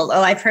not labeled,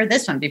 oh, I've heard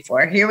this one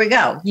before. Here we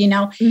go.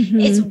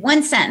 It's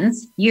one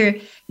sentence. You're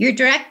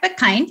direct but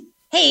kind.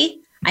 Hey,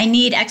 I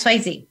need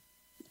XYZ.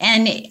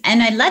 And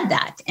I love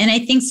that. And I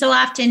think so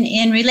often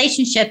in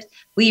relationships,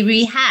 we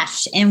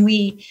rehash and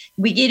we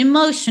get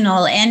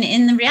emotional. And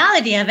in the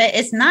reality of it,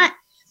 it's not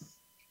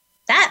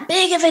that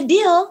big of a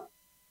deal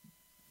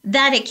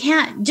that it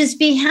can't just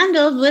be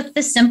handled with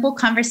the simple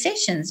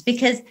conversations,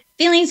 because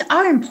feelings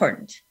are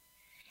important.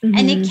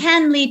 And it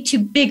can lead to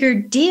bigger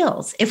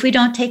deals if we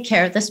don't take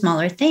care of the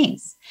smaller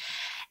things.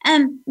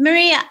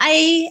 Maria,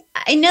 I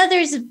know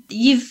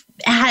you've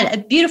had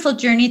a beautiful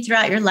journey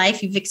throughout your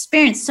life. You've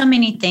experienced so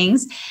many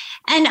things.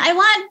 And I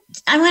want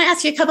to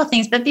ask you a couple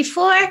things. But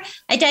before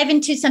I dive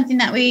into something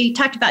that we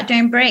talked about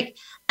during break,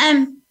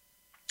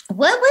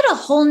 what would a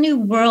whole new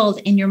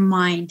world in your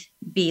mind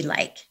be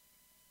like?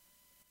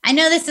 I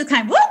know this is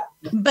kind of whoop,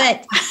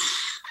 but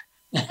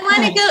I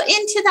want to go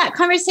into that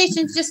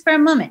conversation just for a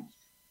moment.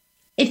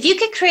 If you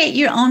could create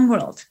your own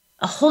world,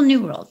 a whole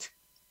new world,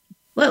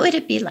 what would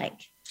it be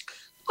like?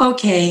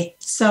 Okay,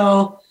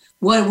 so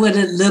what would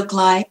it look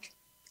like?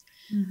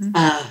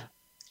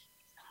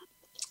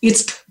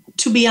 It's,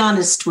 to be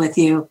honest with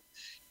you,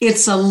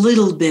 it's a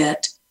little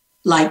bit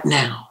like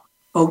now,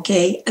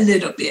 okay? A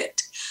little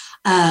bit.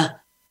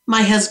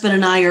 My husband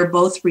and I are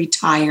both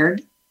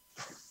retired.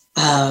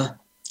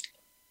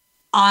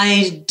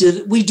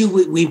 We do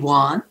what we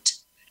want.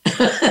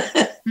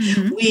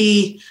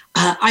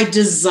 I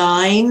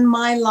design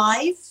my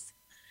life.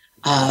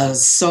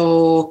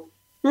 So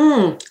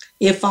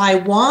if I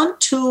want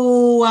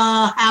to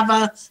have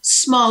a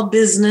small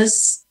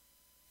business,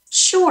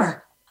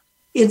 sure.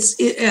 If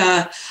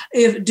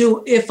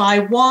I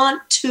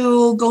want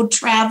to go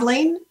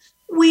traveling,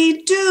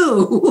 we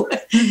do.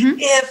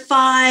 If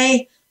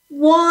I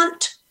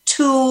want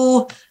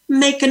to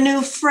make a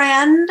new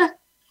friend,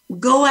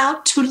 go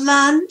out to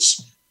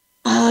lunch,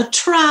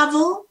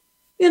 travel,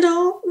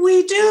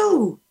 we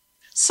do.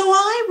 So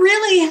I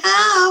really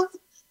have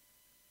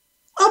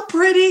a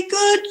pretty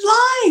good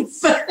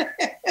life.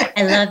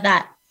 I love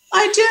that.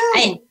 I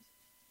do.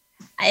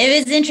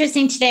 It was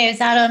interesting today. I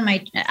was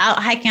out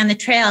hiking on the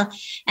trail,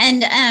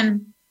 and a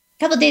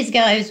couple of days ago,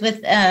 I was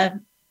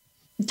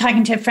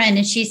talking to a friend,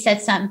 and she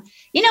said something.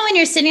 When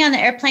you're sitting on the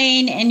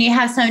airplane and you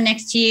have someone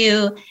next to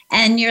you,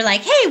 and you're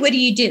like, "Hey, what do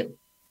you do?"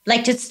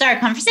 Like to start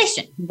a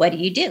conversation. What do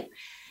you do?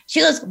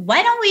 She goes,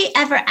 "Why don't we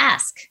ever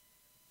ask,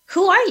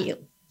 who are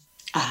you?"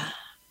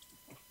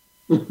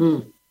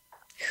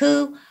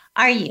 Who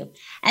are you?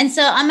 And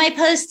so on my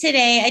post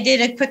today, I did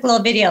a quick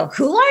little video.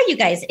 Who are you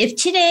guys? If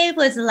today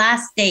was the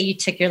last day you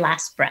took your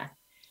last breath,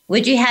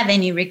 would you have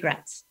any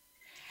regrets?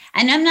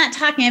 And I'm not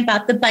talking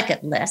about the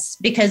bucket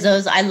list, because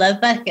I love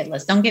bucket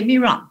lists. Don't get me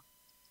wrong.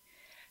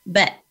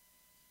 But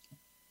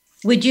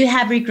would you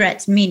have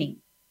regrets? Meaning,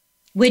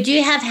 would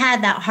you have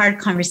had that hard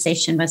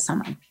conversation with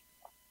someone?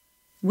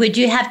 Would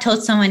you have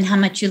told someone how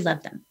much you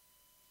love them?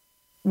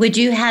 Would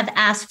you have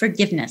asked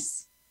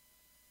forgiveness?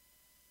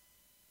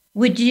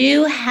 Would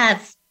you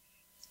have,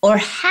 or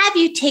have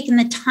you taken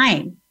the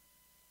time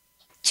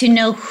to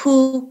know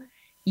who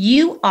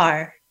you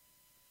are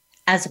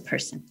as a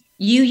person,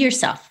 you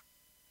yourself?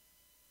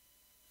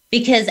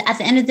 Because at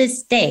the end of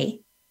this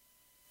day,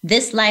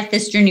 this life,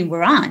 this journey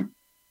we're on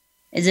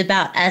is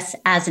about us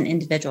as an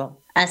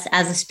individual, us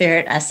as a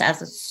spirit, us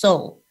as a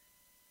soul,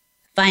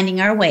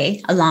 finding our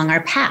way along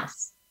our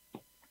paths.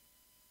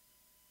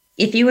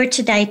 If you were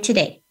to die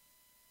today,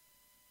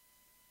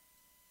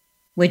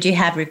 would you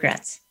have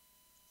regrets?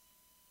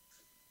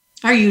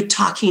 Are you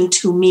talking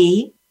to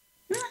me?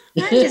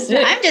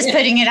 I'm just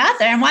putting it out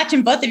there. I'm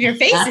watching both of your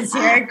faces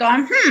here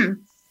going,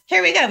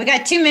 here we go. We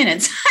got 2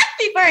 minutes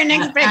before our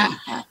next break.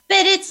 But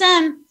it's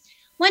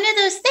one of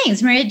those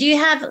things. Maria, do you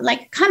have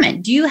like a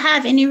comment? Do you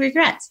have any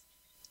regrets?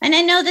 And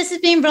I know this is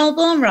being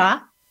vulnerable and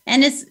raw.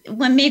 And it's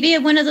maybe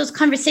one of those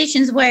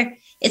conversations where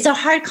it's a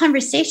hard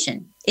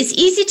conversation. It's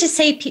easy to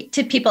say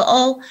to people,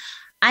 oh,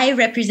 I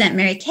represent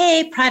Mary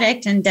Kay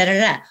product and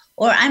da-da-da.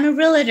 Or I'm a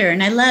realtor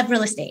and I love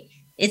real estate.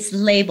 It's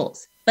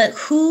labels. But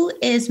who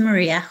is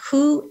Maria?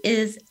 Who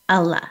is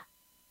Ella?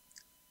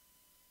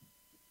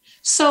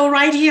 So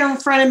right here in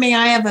front of me,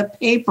 I have a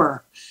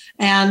paper.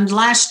 And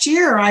last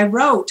year I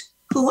wrote,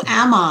 who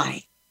am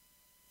I?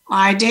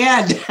 I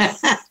did.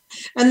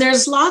 And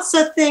there's lots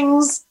of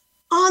things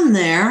on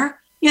there,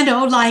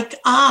 like,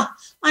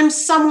 I'm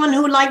someone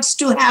who likes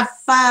to have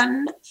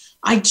fun.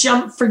 I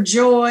jump for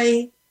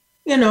joy,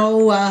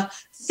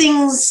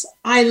 things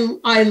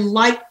I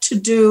like to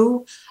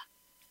do.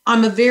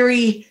 I'm a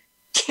very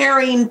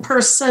caring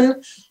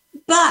person,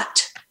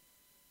 but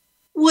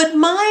would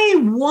my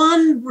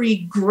one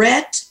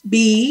regret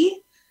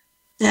be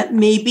that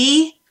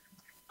maybe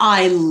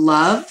I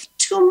love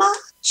too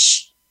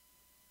much?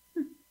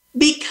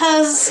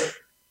 Because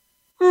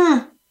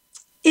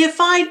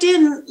if I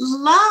didn't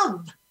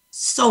love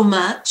so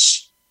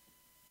much,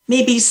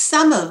 maybe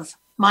some of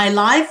my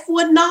life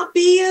would not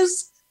be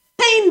as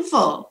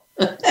painful.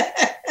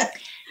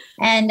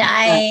 And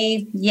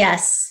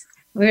yes,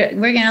 we're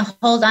going to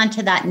hold on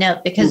to that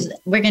note because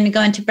we're going to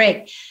go into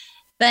break.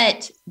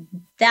 But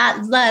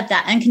that love,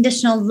 that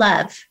unconditional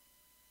love,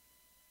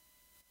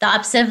 the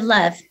opposite of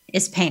love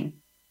is pain.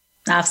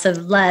 The opposite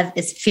of love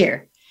is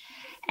fear.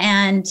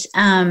 And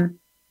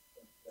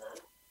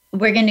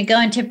we're going to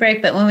go into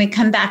break, but when we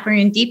come back, we're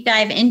going to deep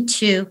dive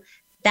into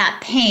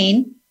that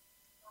pain,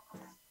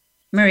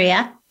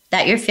 Maria,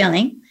 that you're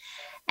feeling.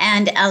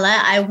 And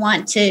Ella, I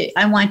want you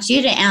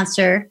to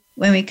answer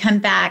when we come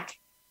back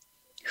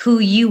who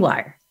you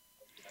are.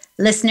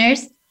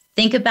 Listeners,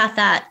 think about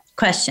that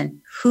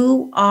question.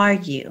 Who are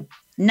you?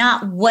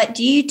 Not what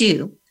do you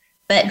do,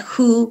 but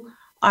who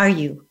are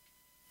you?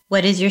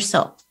 What is your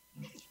soul?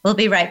 We'll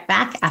be right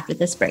back after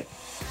this break.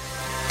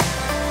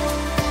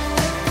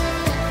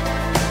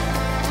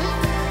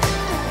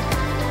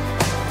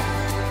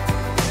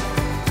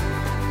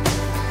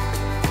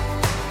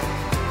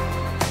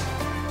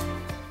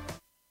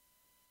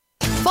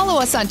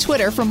 Follow us on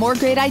Twitter for more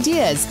great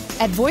ideas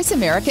at Voice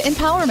America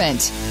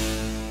Empowerment.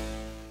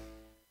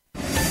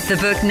 The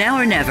book Now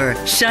or Never,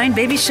 Shine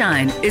Baby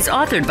Shine, is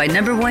authored by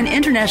 #1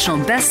 international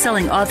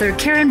best-selling author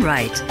Karen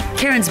Wright.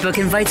 Karen's book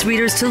invites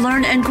readers to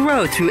learn and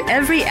grow through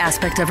every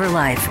aspect of her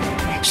life.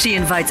 She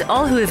invites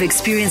all who have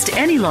experienced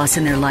any loss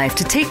in their life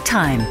to take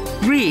time,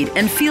 read,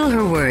 and feel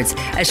her words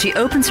as she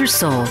opens her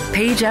soul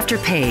page after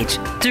page.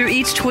 Through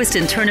each twist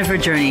and turn of her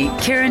journey,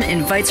 Karen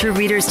invites her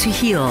readers to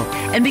heal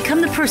and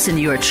become the person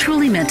you are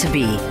truly meant to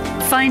be.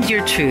 Find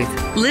your truth,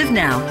 live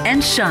now,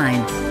 and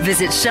shine.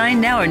 Visit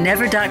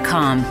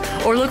shinenowornever.com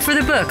or look for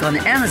the book on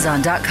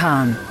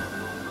Amazon.com.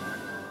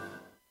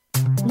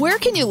 Where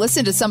can you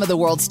listen to some of the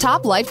world's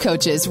top life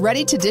coaches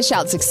ready to dish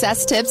out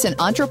success tips and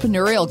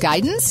entrepreneurial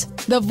guidance?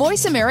 The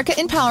Voice America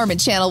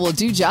Empowerment Channel will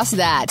do just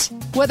that.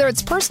 Whether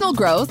it's personal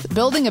growth,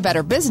 building a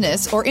better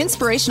business, or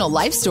inspirational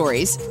life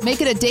stories,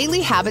 make it a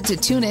daily habit to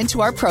tune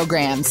into our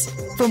programs.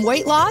 From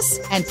weight loss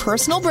and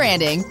personal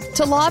branding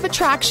to law of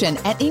attraction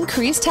and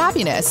increased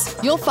happiness,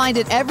 you'll find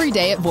it every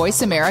day at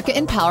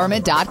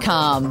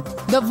VoiceAmericaEmpowerment.com.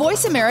 The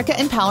Voice America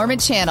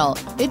Empowerment Channel.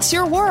 It's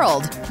your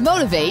world.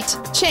 Motivate,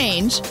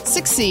 change,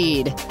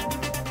 succeed.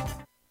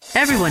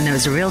 Everyone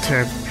knows a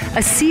realtor.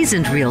 A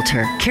seasoned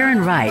realtor,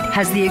 Karen Wright,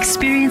 has the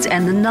experience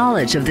and the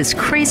knowledge of this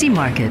crazy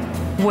market.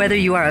 Whether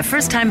you are a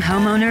first-time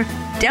homeowner,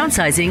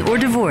 downsizing, or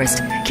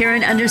divorced,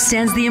 Karen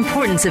understands the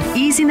importance of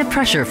easing the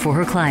pressure for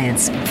her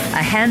clients.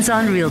 A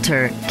hands-on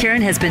realtor,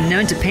 Karen has been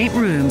known to paint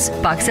rooms,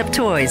 box up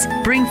toys,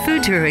 bring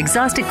food to her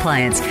exhausted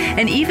clients,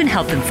 and even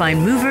help them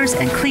find movers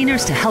and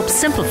cleaners to help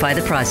simplify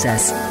the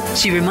process.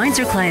 She reminds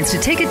her clients to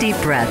take a deep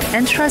breath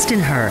and trust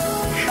in her.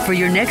 For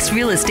your next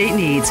real estate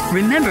needs,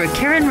 remember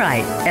Karen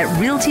Wright at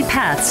Realty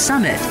Path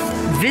Summit.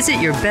 Visit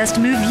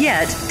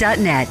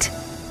yourbestmoveyet.net.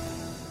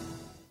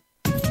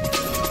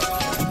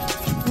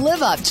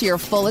 Live up to your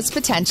fullest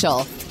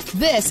potential.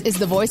 This is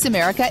the Voice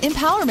America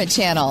Empowerment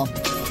Channel.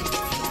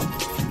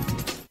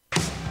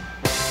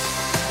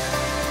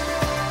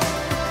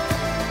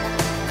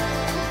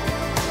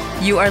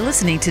 You are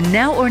listening to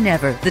Now or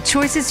Never. The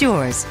choice is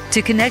yours.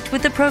 To connect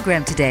with the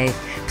program today,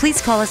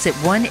 please call us at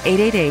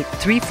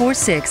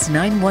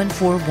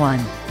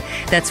 1-888-346-9141.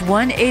 That's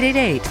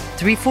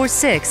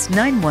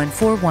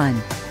 1-888-346-9141.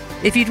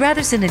 If you'd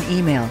rather send an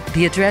email,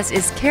 the address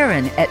is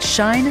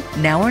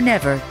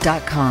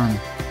Karen@shinenowornever.com.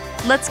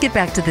 Let's get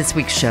back to this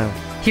week's show.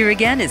 Here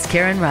again is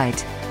Karen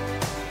Wright.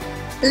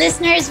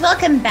 Listeners,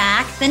 welcome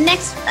back. The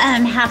next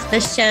half of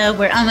the show,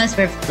 we're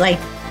like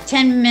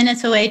 10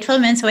 minutes away,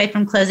 12 minutes away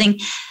from closing,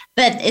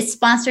 but it's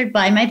sponsored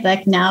by my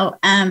book, Now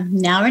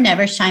or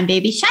Never, Shine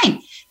Baby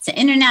Shine. It's an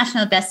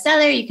international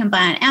bestseller. You can buy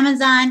on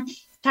Amazon,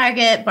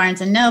 Target, Barnes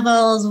 &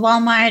 Nobles,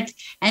 Walmart,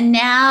 and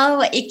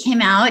now it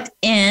came out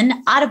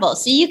in Audible.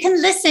 So you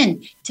can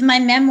listen to my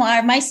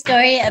memoir, my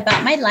story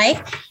about my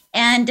life,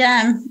 and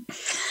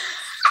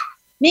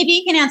maybe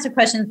you can answer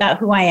questions about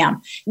who I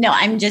am. No,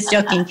 I'm just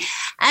joking.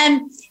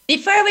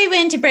 Before we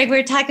went to break, we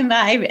were talking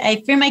about,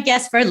 I threw my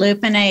guests for a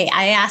loop, and I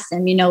asked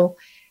them,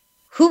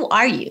 who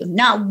are you?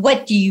 Not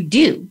what do you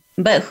do,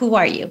 but who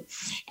are you?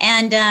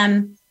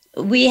 And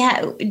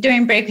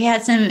during break, we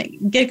had some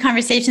good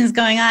conversations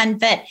going on.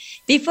 But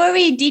before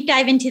we deep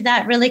dive into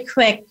that really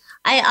quick,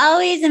 I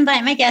always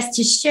invite my guests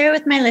to share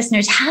with my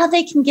listeners how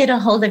they can get a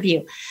hold of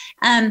you.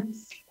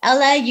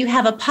 Ella, you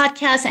have a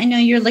podcast. I know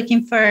you're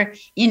looking for,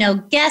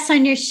 guests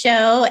on your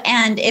show.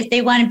 And if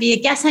they want to be a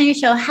guest on your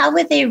show, how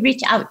would they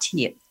reach out to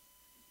you?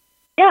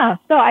 Yeah,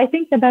 so I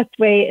think the best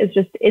way is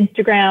just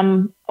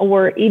Instagram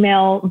or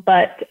email,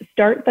 but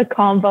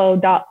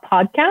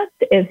starttheconvo.podcast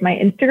is my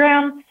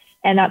Instagram.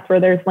 And that's where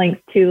there's links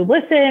to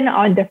listen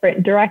on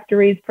different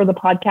directories for the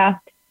podcast.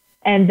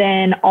 And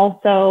then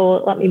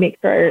also, let me make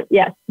sure,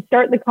 yes,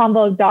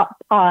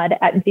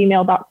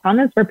 starttheconvo.pod@gmail.com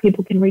is where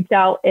people can reach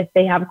out if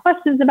they have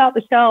questions about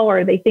the show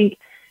or they think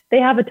they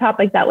have a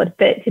topic that would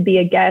fit to be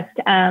a guest.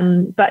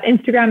 But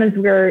Instagram is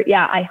where,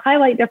 I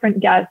highlight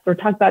different guests or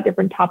talk about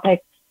different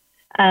topics.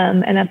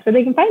 And that's where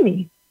they can find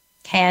me.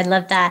 Okay, I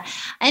love that.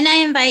 And I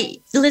invite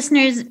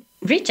listeners,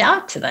 reach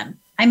out to them.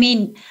 I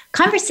mean,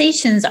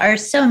 conversations are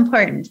so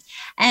important.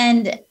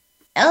 And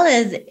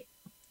Ella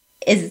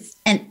is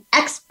an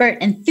expert,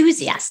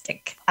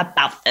 enthusiastic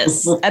about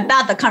this,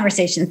 about the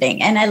conversation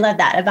thing. And I love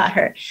that about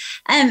her.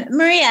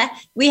 Maria,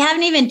 we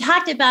haven't even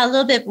talked about a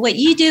little bit what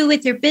you do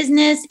with your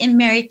business in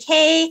Mary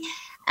Kay.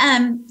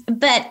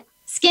 But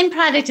skin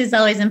product is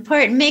always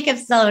important. Makeup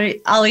is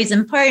always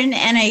important.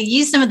 And I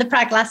used some of the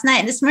product last night.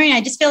 And this morning,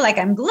 I just feel like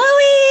I'm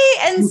glowy.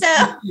 And so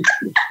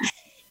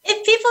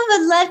if people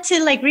would love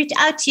to reach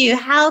out to you,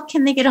 how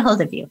can they get a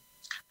hold of you?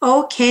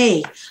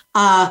 Okay.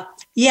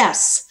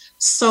 Yes.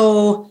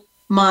 So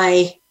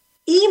my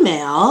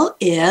email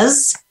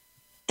is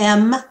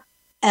mlhurd,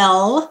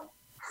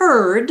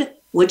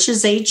 which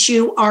is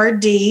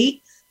HURD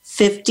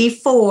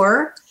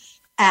 54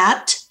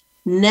 at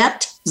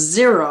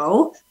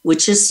netzero,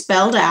 which is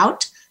spelled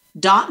out,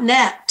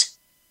 .net.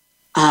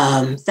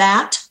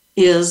 That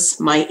is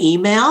my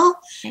email.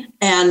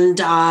 And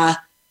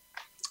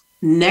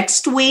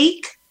next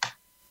week,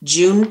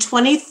 June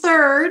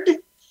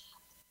 23rd,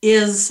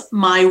 is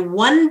my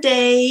one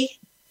day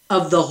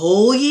of the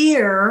whole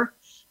year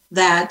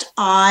that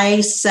I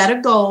set a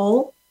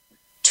goal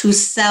to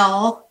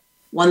sell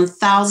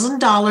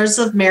 $1,000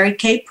 of Mary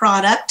Kay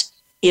product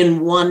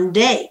in one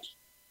day.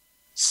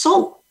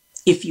 So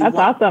if you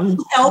want to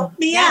help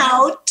me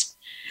out,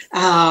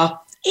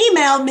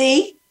 email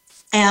me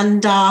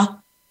and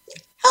help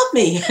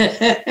me.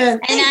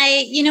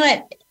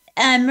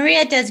 And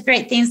Maria does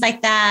great things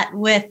like that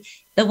with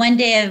the one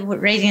day of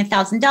raising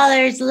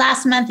 $1,000.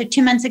 Last month or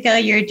 2 months ago,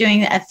 you're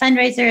doing a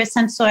fundraiser of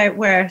some sort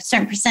where a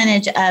certain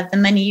percentage of the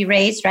money you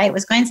raised, right,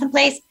 was going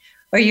someplace,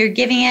 or you're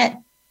giving it?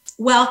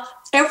 Well,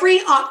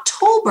 every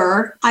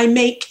October, I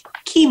make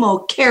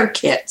chemo care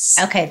kits.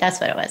 Okay, that's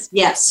what it was.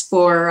 Yes,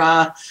 for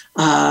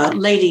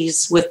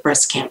ladies with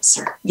breast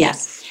cancer.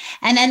 Yes.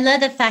 And I love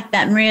the fact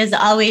that Maria's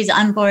always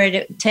on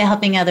board to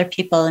helping other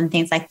people and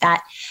things like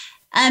that.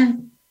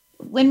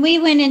 When we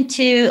went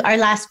into our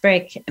last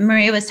break,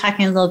 Maria was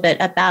talking a little bit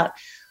about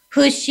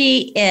who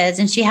she is,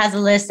 and she has a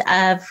list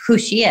of who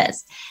she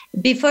is.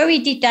 Before we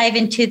deep dive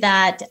into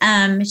that,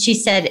 she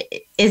said,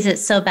 is it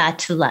so bad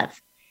to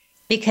love?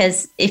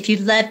 Because if you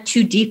love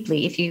too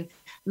deeply, if you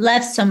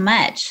love so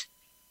much,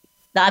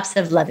 the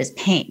opposite of love is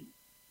pain.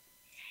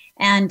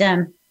 And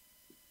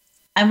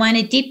I want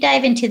to deep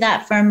dive into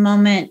that for a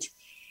moment.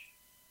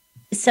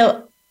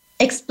 So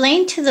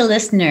explain to the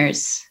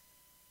listeners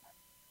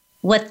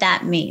what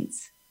that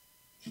means.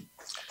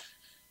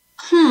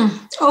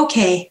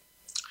 Okay.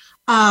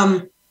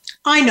 I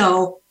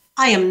know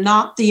I am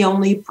not the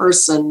only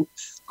person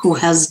who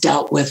has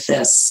dealt with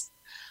this.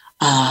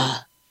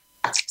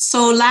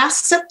 So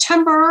last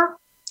September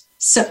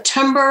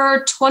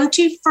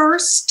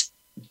 21st,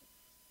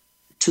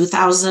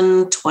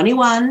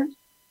 2021,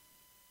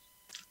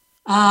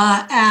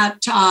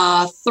 at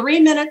 3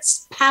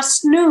 minutes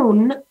past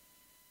noon,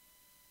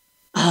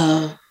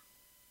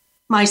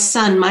 my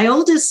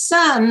oldest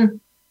son,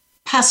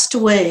 passed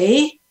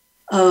away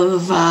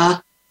of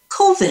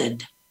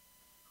COVID.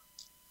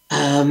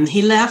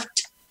 He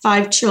left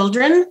 5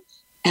 children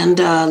and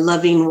a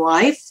loving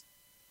wife.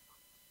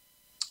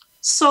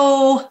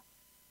 So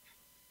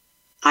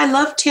I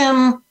loved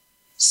him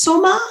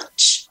so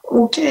much,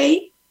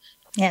 okay?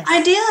 Yes.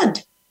 I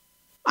did.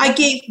 I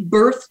gave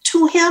birth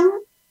to him.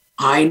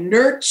 I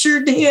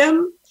nurtured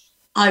him.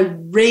 I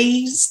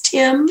raised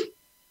him.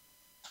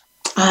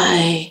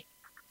 I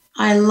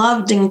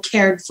loved and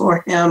cared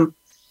for him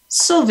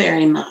so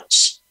very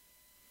much.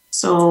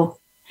 So,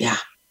 yeah.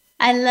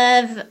 I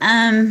love,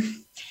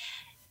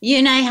 you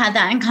and I had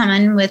that in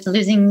common with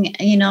losing,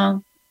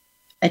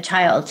 a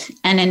child,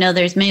 and I know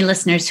there's many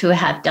listeners who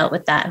have dealt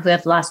with that, who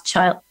have lost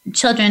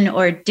children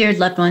or dear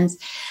loved ones.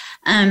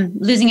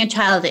 Losing a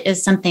child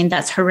is something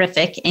that's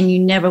horrific, and you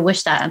never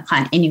wish that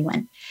upon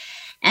anyone.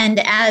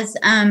 And as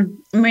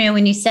Maria,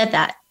 when you said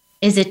that,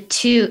 is it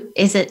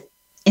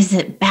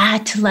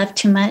bad to love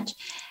too much?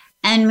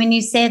 And when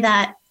you say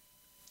that,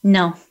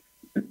 no,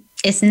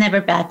 it's never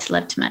bad to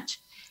love too much.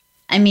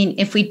 I mean,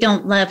 if we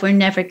don't love, we're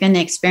never going to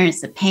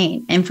experience the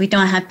pain. And if we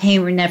don't have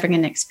pain, we're never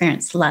going to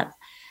experience love.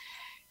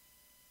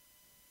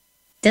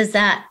 Does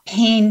that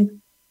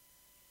pain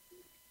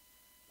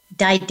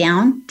die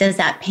down? Does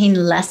that pain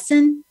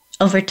lessen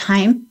over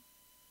time?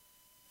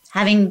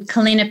 Having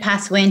Kalina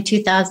pass away in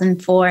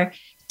 2004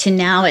 to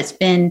now, it's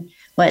been,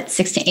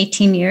 16,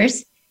 18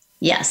 years?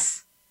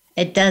 Yes,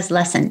 it does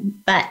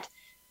lessen. But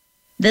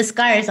the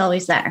scar is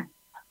always there.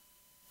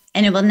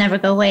 And it will never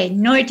go away,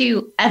 nor do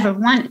you ever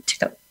want it to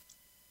go.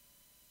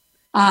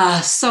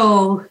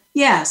 So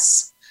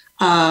yes,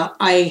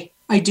 I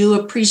do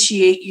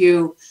appreciate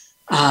you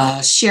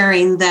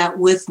sharing that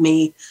with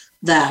me,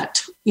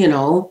 that,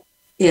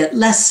 it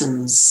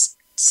lessens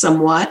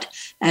somewhat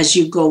as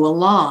you go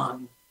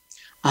along.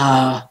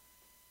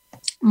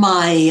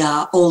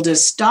 My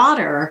oldest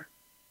daughter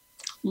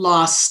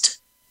lost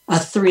a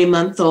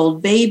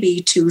 3-month-old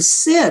baby to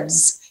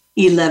SIDS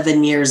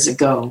 11 years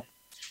ago.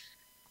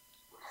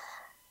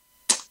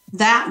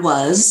 That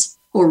was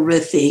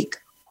horrific,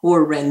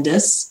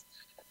 horrendous.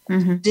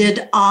 Mm-hmm.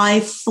 Did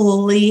I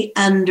fully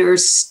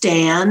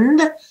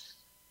understand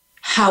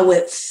how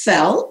it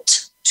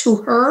felt to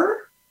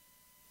her?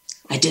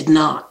 I did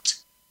not.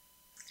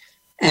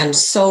 And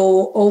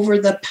so over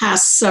the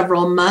past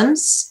several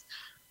months,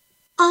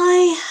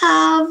 I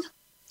have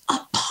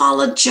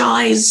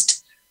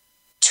apologized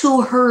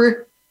to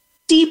her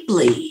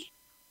deeply.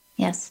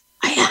 Yes.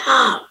 I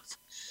have.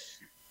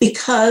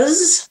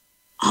 Because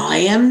I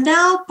am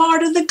now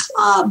part of the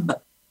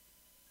club.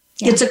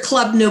 Yeah. It's a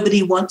club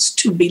nobody wants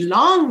to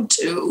belong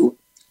to.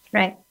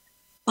 Right.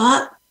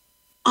 But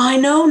I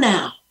know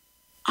now.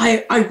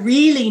 I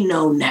really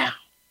know now.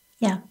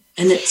 Yeah.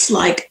 And it's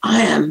like,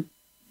 I am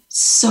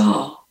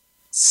so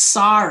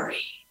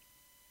sorry.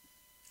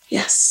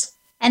 Yes.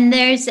 And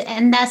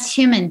that's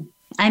human.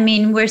 I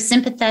mean, we're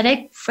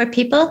sympathetic for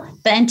people,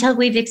 but until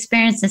we've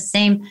experienced the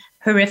same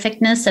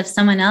horrificness of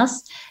someone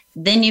else,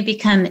 then you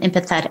become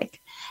empathetic.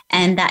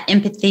 And that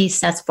empathy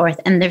sets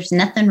forth. And there's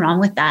nothing wrong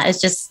with that.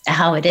 It's just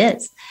how it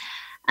is.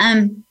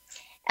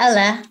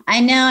 Ella, I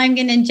know I'm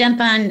going to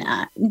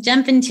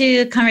jump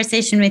into a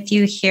conversation with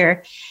you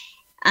here.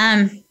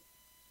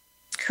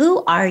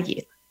 Who are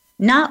you?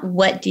 Not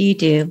what do you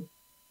do,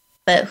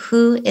 but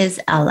who is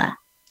Ella?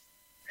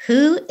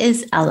 Who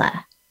is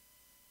Ella?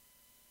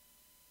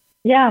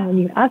 Yeah, when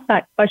you asked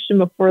that question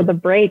before the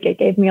break, it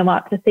gave me a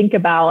lot to think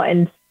about.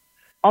 And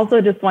also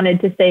just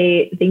wanted to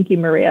say thank you,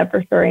 Maria,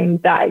 for sharing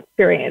that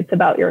experience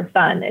about your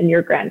son and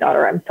your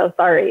granddaughter. I'm so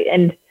sorry.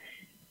 And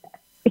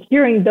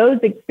hearing those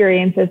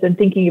experiences and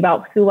thinking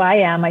about who I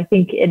am, I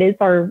think it is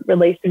our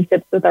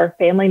relationships with our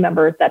family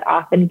members that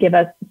often give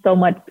us so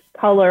much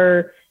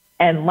color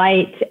and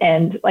light.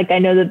 And like, I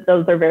know that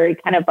those are very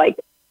kind of like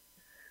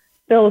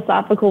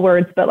philosophical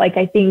words, but like,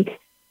 I think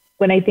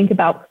when I think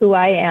about who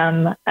I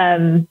am,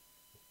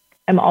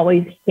 I'm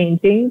always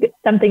changing.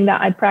 Something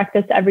that I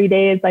practice every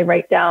day is I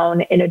write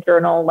down in a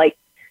journal, like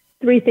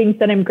 3 things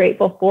that I'm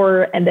grateful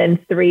for, and then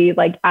 3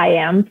 like I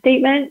am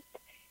statements.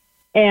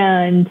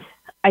 And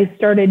I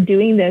started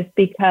doing this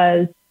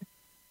because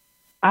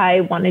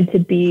I wanted to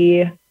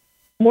be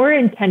more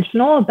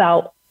intentional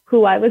about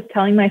who I was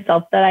telling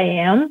myself that I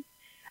am,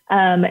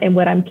 and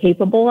what I'm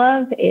capable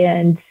of,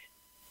 and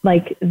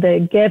like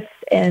the gifts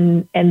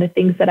and the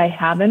things that I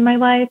have in my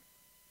life.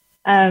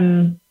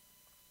 So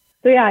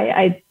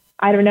yeah,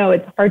 I don't know.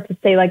 It's hard to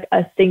say like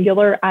a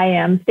singular I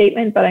am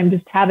statement, but I'm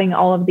just having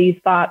all of these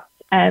thoughts.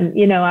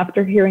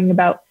 After hearing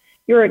about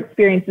your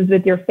experiences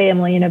with your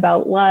family and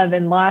about love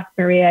and loss,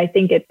 Maria, I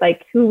think it's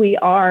like who we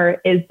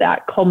are is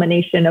that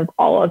culmination of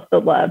all of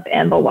the love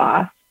and the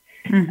loss.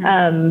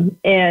 Mm-hmm.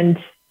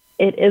 And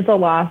it is a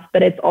loss,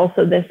 but it's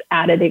also this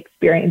added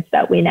experience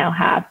that we now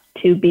have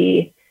to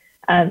be,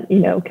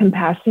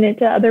 compassionate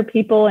to other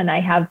people. And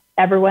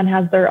everyone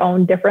has their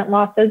own different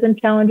losses and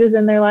challenges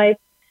in their life.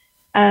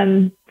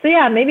 So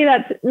yeah, maybe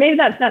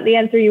that's not the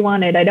answer you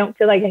wanted. I don't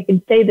feel like I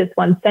can say this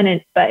one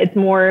sentence, but it's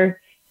more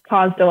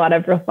caused a lot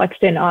of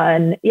reflection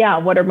on,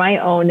 what are my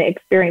own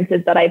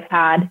experiences that I've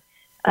had?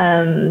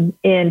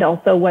 And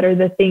also what are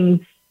the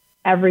things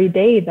every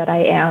day that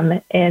I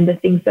am and the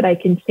things that I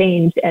can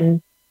change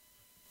and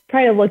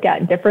try to look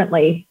at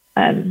differently.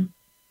 And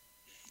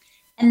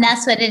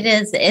that's what it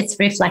is. It's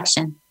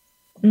reflection.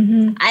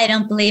 Mm-hmm. I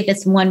don't believe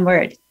it's one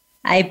word.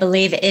 I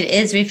believe it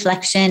is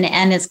reflection,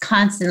 and it's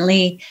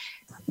constantly.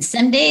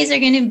 Some days are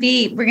going to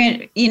be,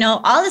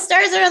 all the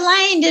stars are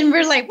aligned and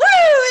we're like, woo,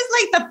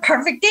 it's like the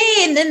perfect day.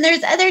 And then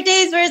there's other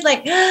days where it's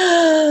like,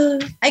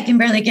 I can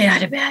barely get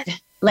out of bed.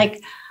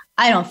 Like,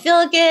 I don't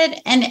feel good.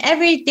 And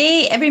every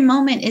day, every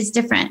moment is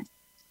different.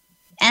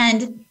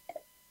 And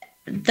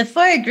the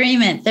 4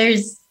 agreement,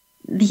 there's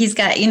he's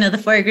got, the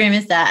 4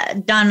 agreements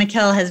that Don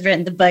McKell has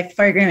written the book,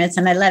 4 agreements,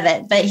 and I love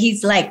it. But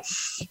he's like,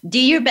 do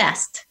your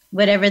best,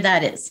 whatever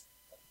that is.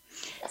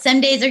 Some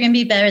days are going to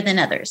be better than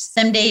others.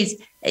 Some days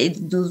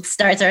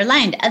stars are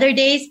aligned. Other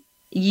days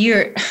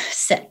you're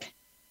sick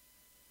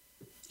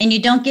and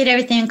you don't get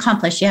everything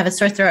accomplished. You have a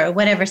sore throat or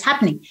whatever's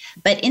happening.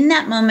 But in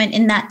that moment,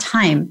 in that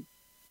time,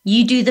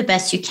 you do the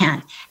best you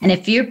can. And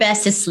if your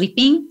best is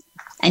sleeping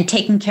and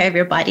taking care of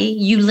your body,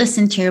 you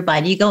listen to your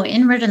body, you go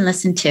inward and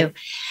listen to.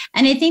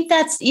 And I think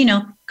that's,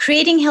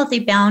 creating healthy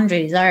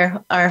boundaries,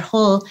 our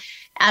whole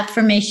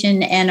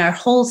affirmation and our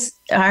whole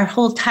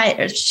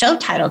show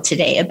title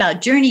today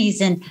about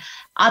journeys and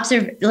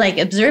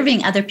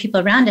observing other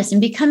people around us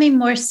and becoming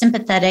more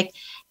sympathetic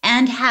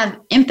and have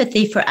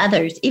empathy for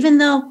others, even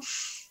though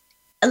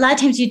a lot of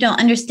times you don't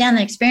understand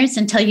the experience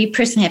until you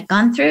personally have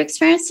gone through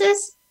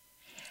experiences.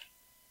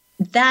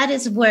 That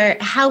is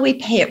how we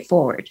pay it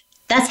forward.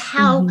 That's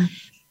how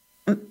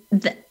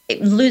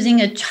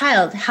losing a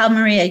child, how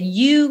Maria,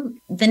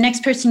 the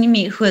next person you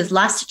meet who has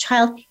lost a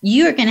child,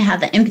 you are going to have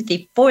the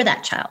empathy for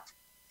that child.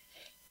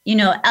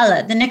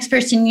 Ella, the next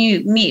person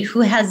you meet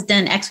who has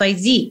done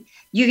XYZ,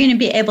 you're going to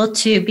be able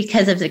to,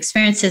 because of the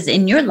experiences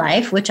in your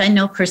life, which I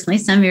know personally,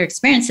 some of your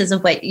experiences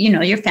of what,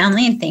 your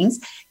family and things,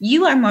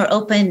 you are more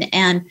open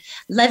and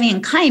loving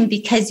and kind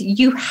because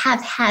you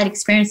have had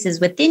experiences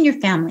within your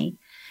family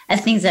of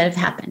things that have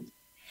happened.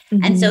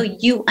 Mm-hmm. And so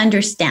you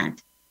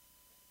understand.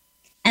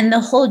 And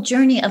the whole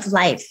journey of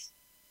life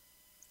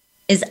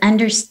is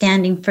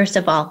understanding, first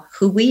of all,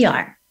 who we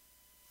are.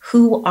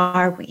 Who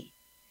are we?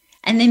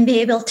 And then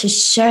be able to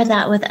share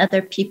that with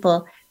other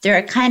people through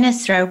our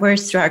kindness, through our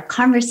words, through our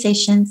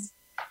conversations,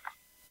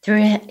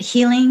 through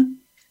healing,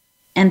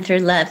 and through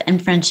love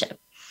and friendship.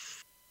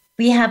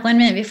 We have 1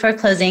 minute before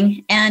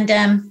closing.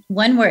 And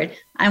one word.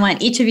 I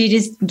want each of you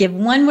to give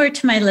one word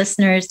to my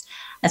listeners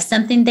of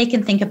something they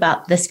can think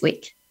about this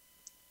week.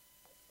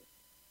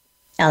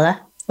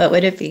 Ella, what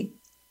would it be?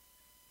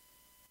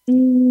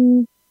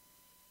 I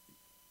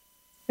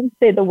would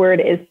say the word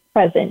is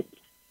present.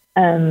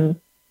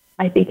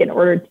 I think in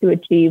order to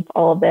achieve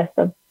all of this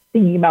of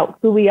thinking about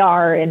who we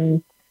are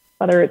and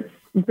whether it's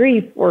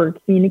grief or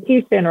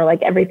communication or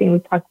like everything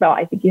we've talked about,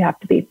 I think you have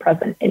to be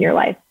present in your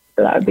life.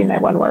 So that would be my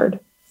one word.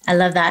 I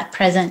love that,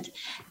 present.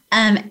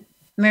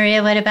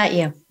 Maria, what about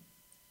you?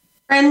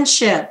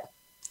 Friendship.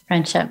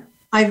 Friendship.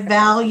 I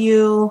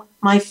value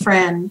my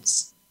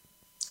friends,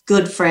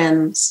 good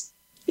friends.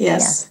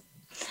 Yes.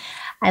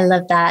 I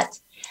love that.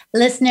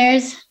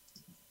 Listeners,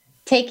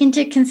 take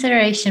into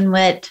consideration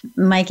what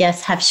my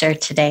guests have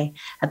shared today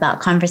about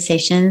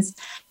conversations,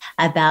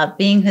 about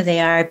being who they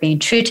are, being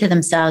true to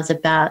themselves,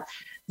 about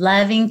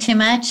loving too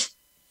much,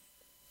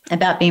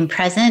 about being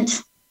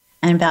present,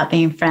 and about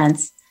being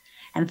friends,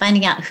 and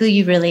finding out who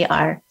you really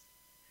are.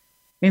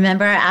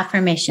 Remember our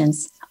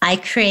affirmations. I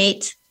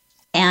create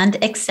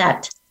and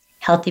accept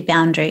healthy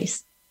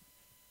boundaries.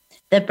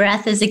 The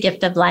breath is a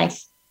gift of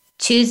life.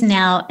 Choose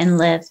now and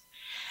live.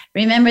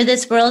 Remember,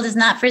 this world is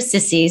not for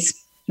sissies.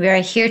 We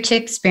are here to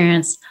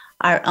experience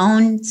our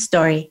own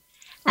story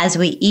as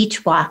we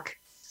each walk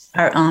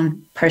our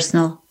own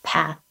personal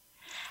path.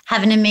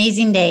 Have an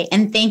amazing day,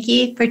 and thank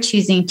you for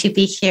choosing to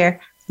be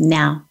here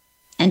now.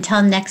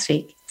 Until next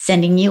week,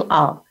 sending you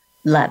all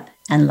love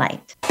and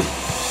light.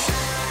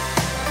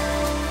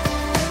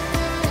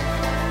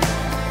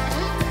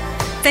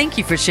 Thank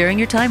you for sharing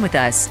your time with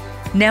us.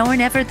 Now or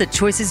Never, The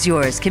Choice is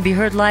Yours can be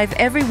heard live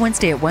every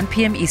Wednesday at 1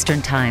 p.m.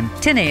 Eastern Time,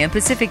 10 a.m.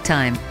 Pacific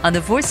Time on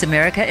the Voice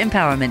America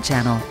Empowerment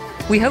Channel.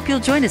 We hope you'll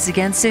join us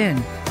again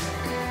soon.